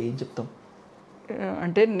ఇలా అంటే ఏం చెప్తాం?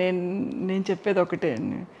 అంటే నేను చెప్పేది ఒకటే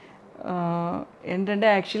ఏంటంటే,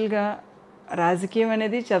 యాక్చువల్గా రాజకీయం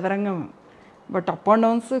అనేది చదరంగం, but up and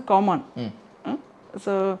downs common.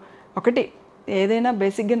 So ఒకటి ఏదైనా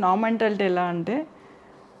బేసిక్గా నా మెంటాలిటీ ఎలా అంటే,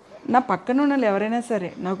 నా పక్కన ఉన్న వాళ్ళు ఎవరైనా సరే,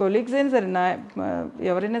 నా కొలీగ్స్ అయినా సరే,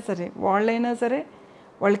 ఎవరైనా సరే, వాళ్ళైనా సరే,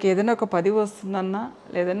 వాళ్ళకి ఏదైనా ఒక 10 వస్తుందన్నా,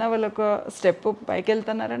 లేదన్నా వాళ్ళు ఒక స్టెప్ పైకి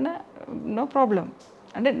వెళ్తున్నారన్నా నో ప్రాబ్లం.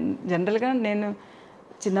 అంటే జనరల్గా నేను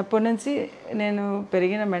చిన్నప్పటి నుంచి నేను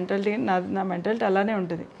పెరిగిన మెంటాలిటీ, నా మెంటాలిటీ అలానే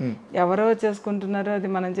ఉంటుంది. ఎవరో చేసుకుంటున్నారో అది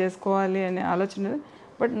మనం చేసుకోవాలి అనే ఆలోచన.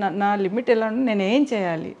 బట్ నా లిమిట్ ఎలా ఉంటే నేను ఏం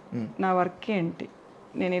చేయాలి, నా వర్క్ ఏంటి,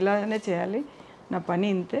 నేను ఇలానే చేయాలి, నా పని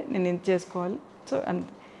ఇంతే, నేను ఇంత చేసుకోవాలి. సో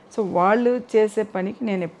అంతే. సో వాళ్ళు చేసే పనికి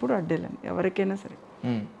నేను ఎప్పుడు అడ్డేలేను ఎవరికైనా సరే.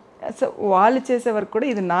 సో వాళ్ళు చేసే వర్క్ కూడా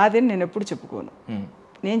ఇది నాదని నేను ఎప్పుడు చెప్పుకోను,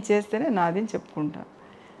 నేను చేస్తేనే నాదని చెప్పుకుంటాను.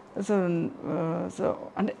 సో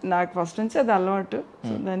అంటే నాకు ఫస్ట్ నుంచి అది అలవాటు.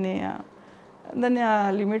 సో దాన్ని ఆ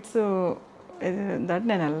లిమిట్స్ దాటి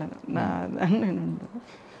నేను వెళ్ళను, దాన్ని నేను ఉంటాను.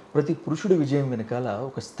 ప్రతి పురుషుడి విజయం వెనకాల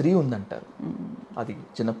ఒక స్త్రీ ఉందంటారు, అది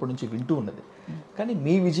చిన్నప్పటి నుంచి వింటూ ఉన్నది. కానీ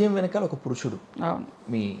మీ విజయం వెనకాల ఒక పురుషుడు, అవును,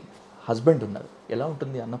 మీ హస్బెండ్ ఉన్నారు. ఎలా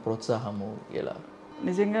ఉంటుంది అన్న ప్రోత్సాహము? ఎలా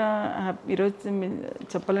నిజంగా ఈరోజు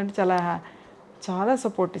చెప్పాలంటే చాలా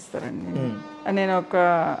సపోర్ట్ ఇస్తారండి. నేను ఒక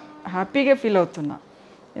హ్యాపీగా ఫీల్ అవుతున్నా.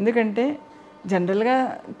 ఎందుకంటే జనరల్గా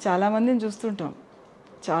చాలామందిని చూస్తుంటాం,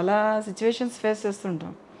 చాలా సిచ్యువేషన్స్ ఫేస్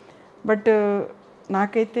చేస్తుంటాం. బట్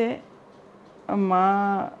నాకైతే మా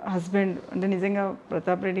హస్బెండ్ అంటే నిజంగా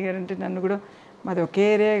ప్రతాప్ రెడ్డి గారు అంటే నన్ను కూడా, మాది ఒకే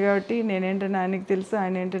ఏరియా కాబట్టి నేనేంటని ఆయనకి తెలుసు,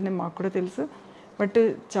 ఆయన ఏంటని మాకు కూడా తెలుసు. బట్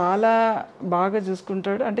చాలా బాగా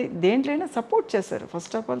చూసుకుంటాడు. అంటే దేంట్లైనా సపోర్ట్ చేస్తారు.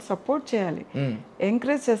 ఫస్ట్ ఆఫ్ ఆల్ సపోర్ట్ చేయాలి,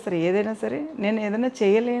 ఎంకరేజ్ చేస్తారు. ఏదైనా సరే నేను ఏదైనా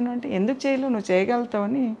చేయలేను అంటే ఎందుకు చేయలేవు, నువ్వు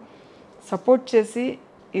చేయగలుగుతావని సపోర్ట్ చేసి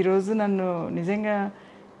ఈరోజు నన్ను నిజంగా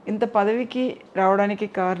ఇంత పదవికి రావడానికి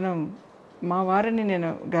కారణం మా వారిని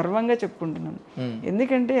నేను గర్వంగా చెప్పుకుంటున్నాను.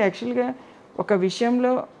 ఎందుకంటే యాక్చువల్గా ఒక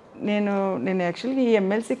విషయంలో నేను యాక్చువల్గా ఈ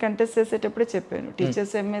ఎమ్మెల్సీ కంటెస్ట్ చేసేటప్పుడే చెప్పాను,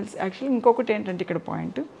 టీచర్స్ ఎమ్మెల్సీ. యాక్చువల్గా ఇంకొకటి ఏంటంటే ఇక్కడ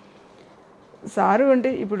పాయింట్, సారు అంటే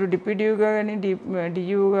ఇప్పుడు డిప్యూటీగా కానీ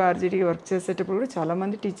డియూగా ఆర్జీడీగా వర్క్ చేసేటప్పుడు కూడా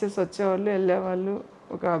చాలామంది టీచర్స్ వచ్చేవాళ్ళు, వెళ్ళేవాళ్ళు.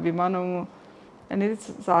 ఒక అభిమానం అనేది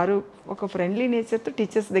సారు ఒక ఫ్రెండ్లీ నేచర్తో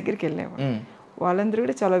టీచర్స్ దగ్గరికి వెళ్ళేవాళ్ళు. వాళ్ళందరూ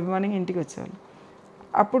కూడా చాలా అభిమానంగా ఇంటికి వచ్చేవాళ్ళు.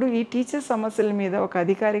 అప్పుడు ఈ టీచర్స్ సమస్యల మీద ఒక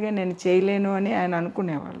అధికారిగా నేను చేయలేను అని ఆయన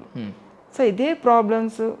అనుకునేవాళ్ళు. సో ఇదే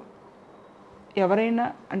ప్రాబ్లమ్స్ ఎవరైనా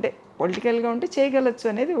అంటే పొలిటికల్గా ఉంటే చేయగలచ్చు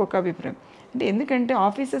అనేది ఒక అభిప్రాయం. అంటే ఎందుకంటే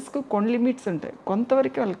ఆఫీసెస్కు కొన్ని లిమిట్స్ ఉంటాయి,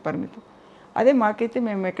 కొంతవరకు వాళ్ళకి పరిమితం. అదే మాకైతే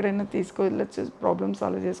మేము ఎక్కడైనా తీసుకెళ్ళచ్చు, ప్రాబ్లమ్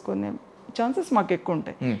సాల్వ్ చేసుకునే ఛాన్సెస్ మాకు ఎక్కువ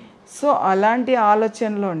ఉంటాయి. సో అలాంటి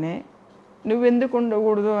ఆలోచనలోనే నువ్వెందుకు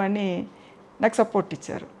ఉండకూడదు అని నాకు సపోర్ట్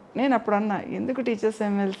ఇచ్చారు. నేను అప్పుడు అన్నా, ఎందుకు టీచర్స్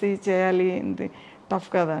ఎమ్మెల్సీ చేయాలి, ఇంత టఫ్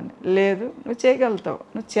కదా అని. లేదు, నువ్వు చేయగలుగుతావు,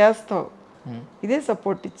 నువ్వు చేస్తావు. ఇదే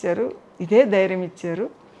సపోర్ట్ ఇచ్చారు, ఇదే ధైర్యం ఇచ్చారు.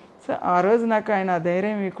 సో ఆ రోజు నాకు ఆయన ఆ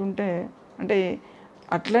ధైర్యం ఇవ్వకుంటే, అంటే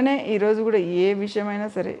అట్లనే ఈరోజు కూడా ఏ విషయమైనా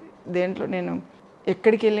సరే దేంట్లో నేను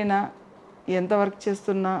ఎక్కడికి వెళ్ళినా, ఎంత వర్క్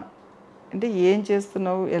చేస్తున్నా, అంటే ఏం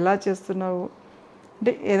చేస్తున్నావు, ఎలా చేస్తున్నావు,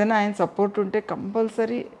 అంటే ఏదైనా ఆయన సపోర్ట్ ఉంటే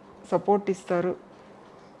కంపల్సరీ సపోర్ట్ ఇస్తారు.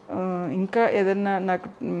 ఇంకా ఏదైనా నాకు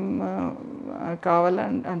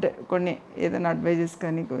కావాలని అంటే కొన్ని ఏదైనా అడ్వైజెస్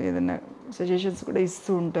కానీ ఏదైనా సజెషన్స్ కూడా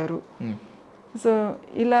ఇస్తూ ఉంటారు. సో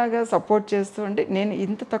ఇలాగా సపోర్ట్ చేస్తూ, అంటే నేను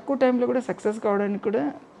ఇంత తక్కువ టైంలో కూడా సక్సెస్ కావడానికి కూడా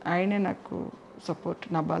ఆయనే నాకు సపోర్ట్,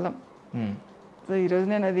 నా బలం. సో ఈరోజు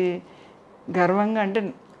నేను అది గర్వంగా, అంటే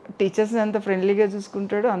టీచర్స్ని ఎంత ఫ్రెండ్లీగా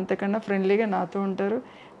చూసుకుంటాడో అంతకన్నా ఫ్రెండ్లీగా నాతో ఉంటారు.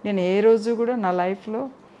 నేను ఏ రోజు కూడా నా లైఫ్లో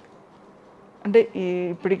అంటే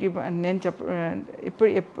ఇప్పటికి నేను ఇప్పుడు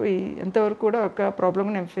ఎంతవరకు కూడా ఒక ప్రాబ్లమ్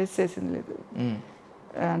నేను ఫేస్ చేసింది లేదు.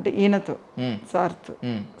 అంటే ఈయనతో, సార్తో.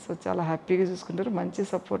 సో చాలా హ్యాపీగా చూసుకుంటారు, మంచి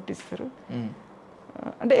సపోర్ట్ ఇస్తారు,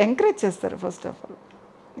 అంటే ఎంకరేజ్ చేస్తారు. ఫస్ట్ ఆఫ్ ఆల్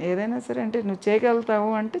ఏదైనా సరే అంటే నువ్వు చేయగలుగుతావు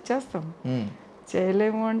అంటే చేస్తాము,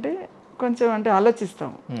 చేయలేము అంటే కొంచెం అంటే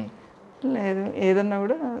ఆలోచిస్తాము, లేదు ఏదన్నా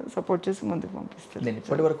కూడా సపోర్ట్ చేసి ముందుకు పంపిస్తారు. నేను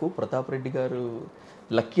ఇప్పటి వరకు ప్రతాప్ రెడ్డి గారు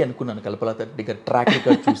లక్కీ అనుకున్నాను కల్పలత రెడ్డి గారు ట్రాక్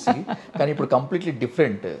రికార్డ్ చూసి, కానీ ఇప్పుడు కంప్లీట్లీ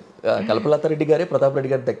డిఫరెంట్. కల్పలత రెడ్డి గారే ప్రతాప్ రెడ్డి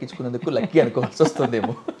గారు దక్కించుకునేందుకు లక్కీ అనుకోవాల్సి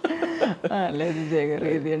వస్తుందేమో. లేదు విజయ్ గారు,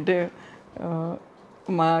 ఇది అంటే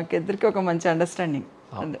మాకిద్దరికి ఒక మంచి అండర్స్టాండింగ్,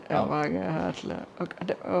 బాగా అట్లా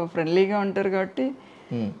అంటే ఫ్రెండ్లీగా ఉంటారు కాబట్టి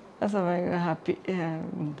అసలు హ్యాపీ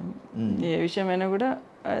ఉంటాం. ఏ విషయమైనా కూడా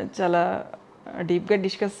చాలా డీప్గా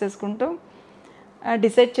డిస్కస్ చేసుకుంటాం,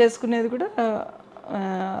 డిసైడ్ చేసుకునేది కూడా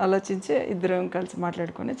ఆలోచించి ఇద్దరం కలిసి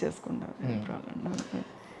మాట్లాడుకునే చేసుకుంటాం.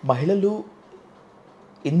 మహిళలు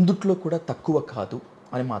ఎందుట్లో కూడా తక్కువ కాదు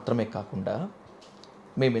అని మాత్రమే కాకుండా,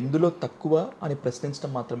 మేము ఎందులో తక్కువ అని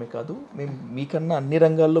ప్రశ్నించడం మాత్రమే కాదు, మేము మీకన్నా అన్ని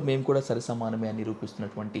రంగాల్లో మేము కూడా సరిసమానమే అని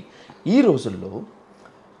నిరూపిస్తున్నటువంటి ఈ రోజుల్లో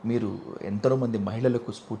మీరు ఎంతోమంది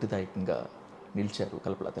మహిళలకు స్ఫూర్తిదాయకంగా నిలిచారు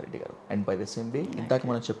కల్పలత రెడ్డి గారు. And by the same way ఇందాక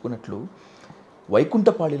మనం చెప్పుకున్నట్లు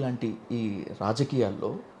వైకుంఠపాళి లాంటి ఈ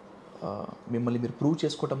రాజకీయాల్లో మిమ్మల్ని మీరు ప్రూవ్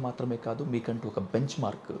చేసుకోవడం మాత్రమే కాదు, మీకంటూ ఒక బెంచ్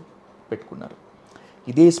మార్క్ పెట్టుకున్నారు.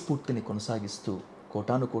 ఇదే స్ఫూర్తిని కొనసాగిస్తూ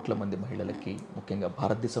కోటాను కోట్ల మంది మహిళలకి, ముఖ్యంగా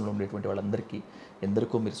భారతదేశంలో ఉండేటువంటి వాళ్ళందరికీ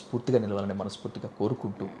ఎందరికో మీరు స్ఫూర్తిగా నిలవాలని మనస్ఫూర్తిగా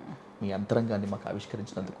కోరుకుంటూ మీ అంతరంగాన్ని మాకు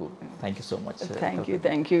ఆవిష్కరించినందుకు thank you so much.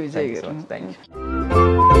 Thank you Vijay గారు. Thank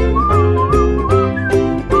you.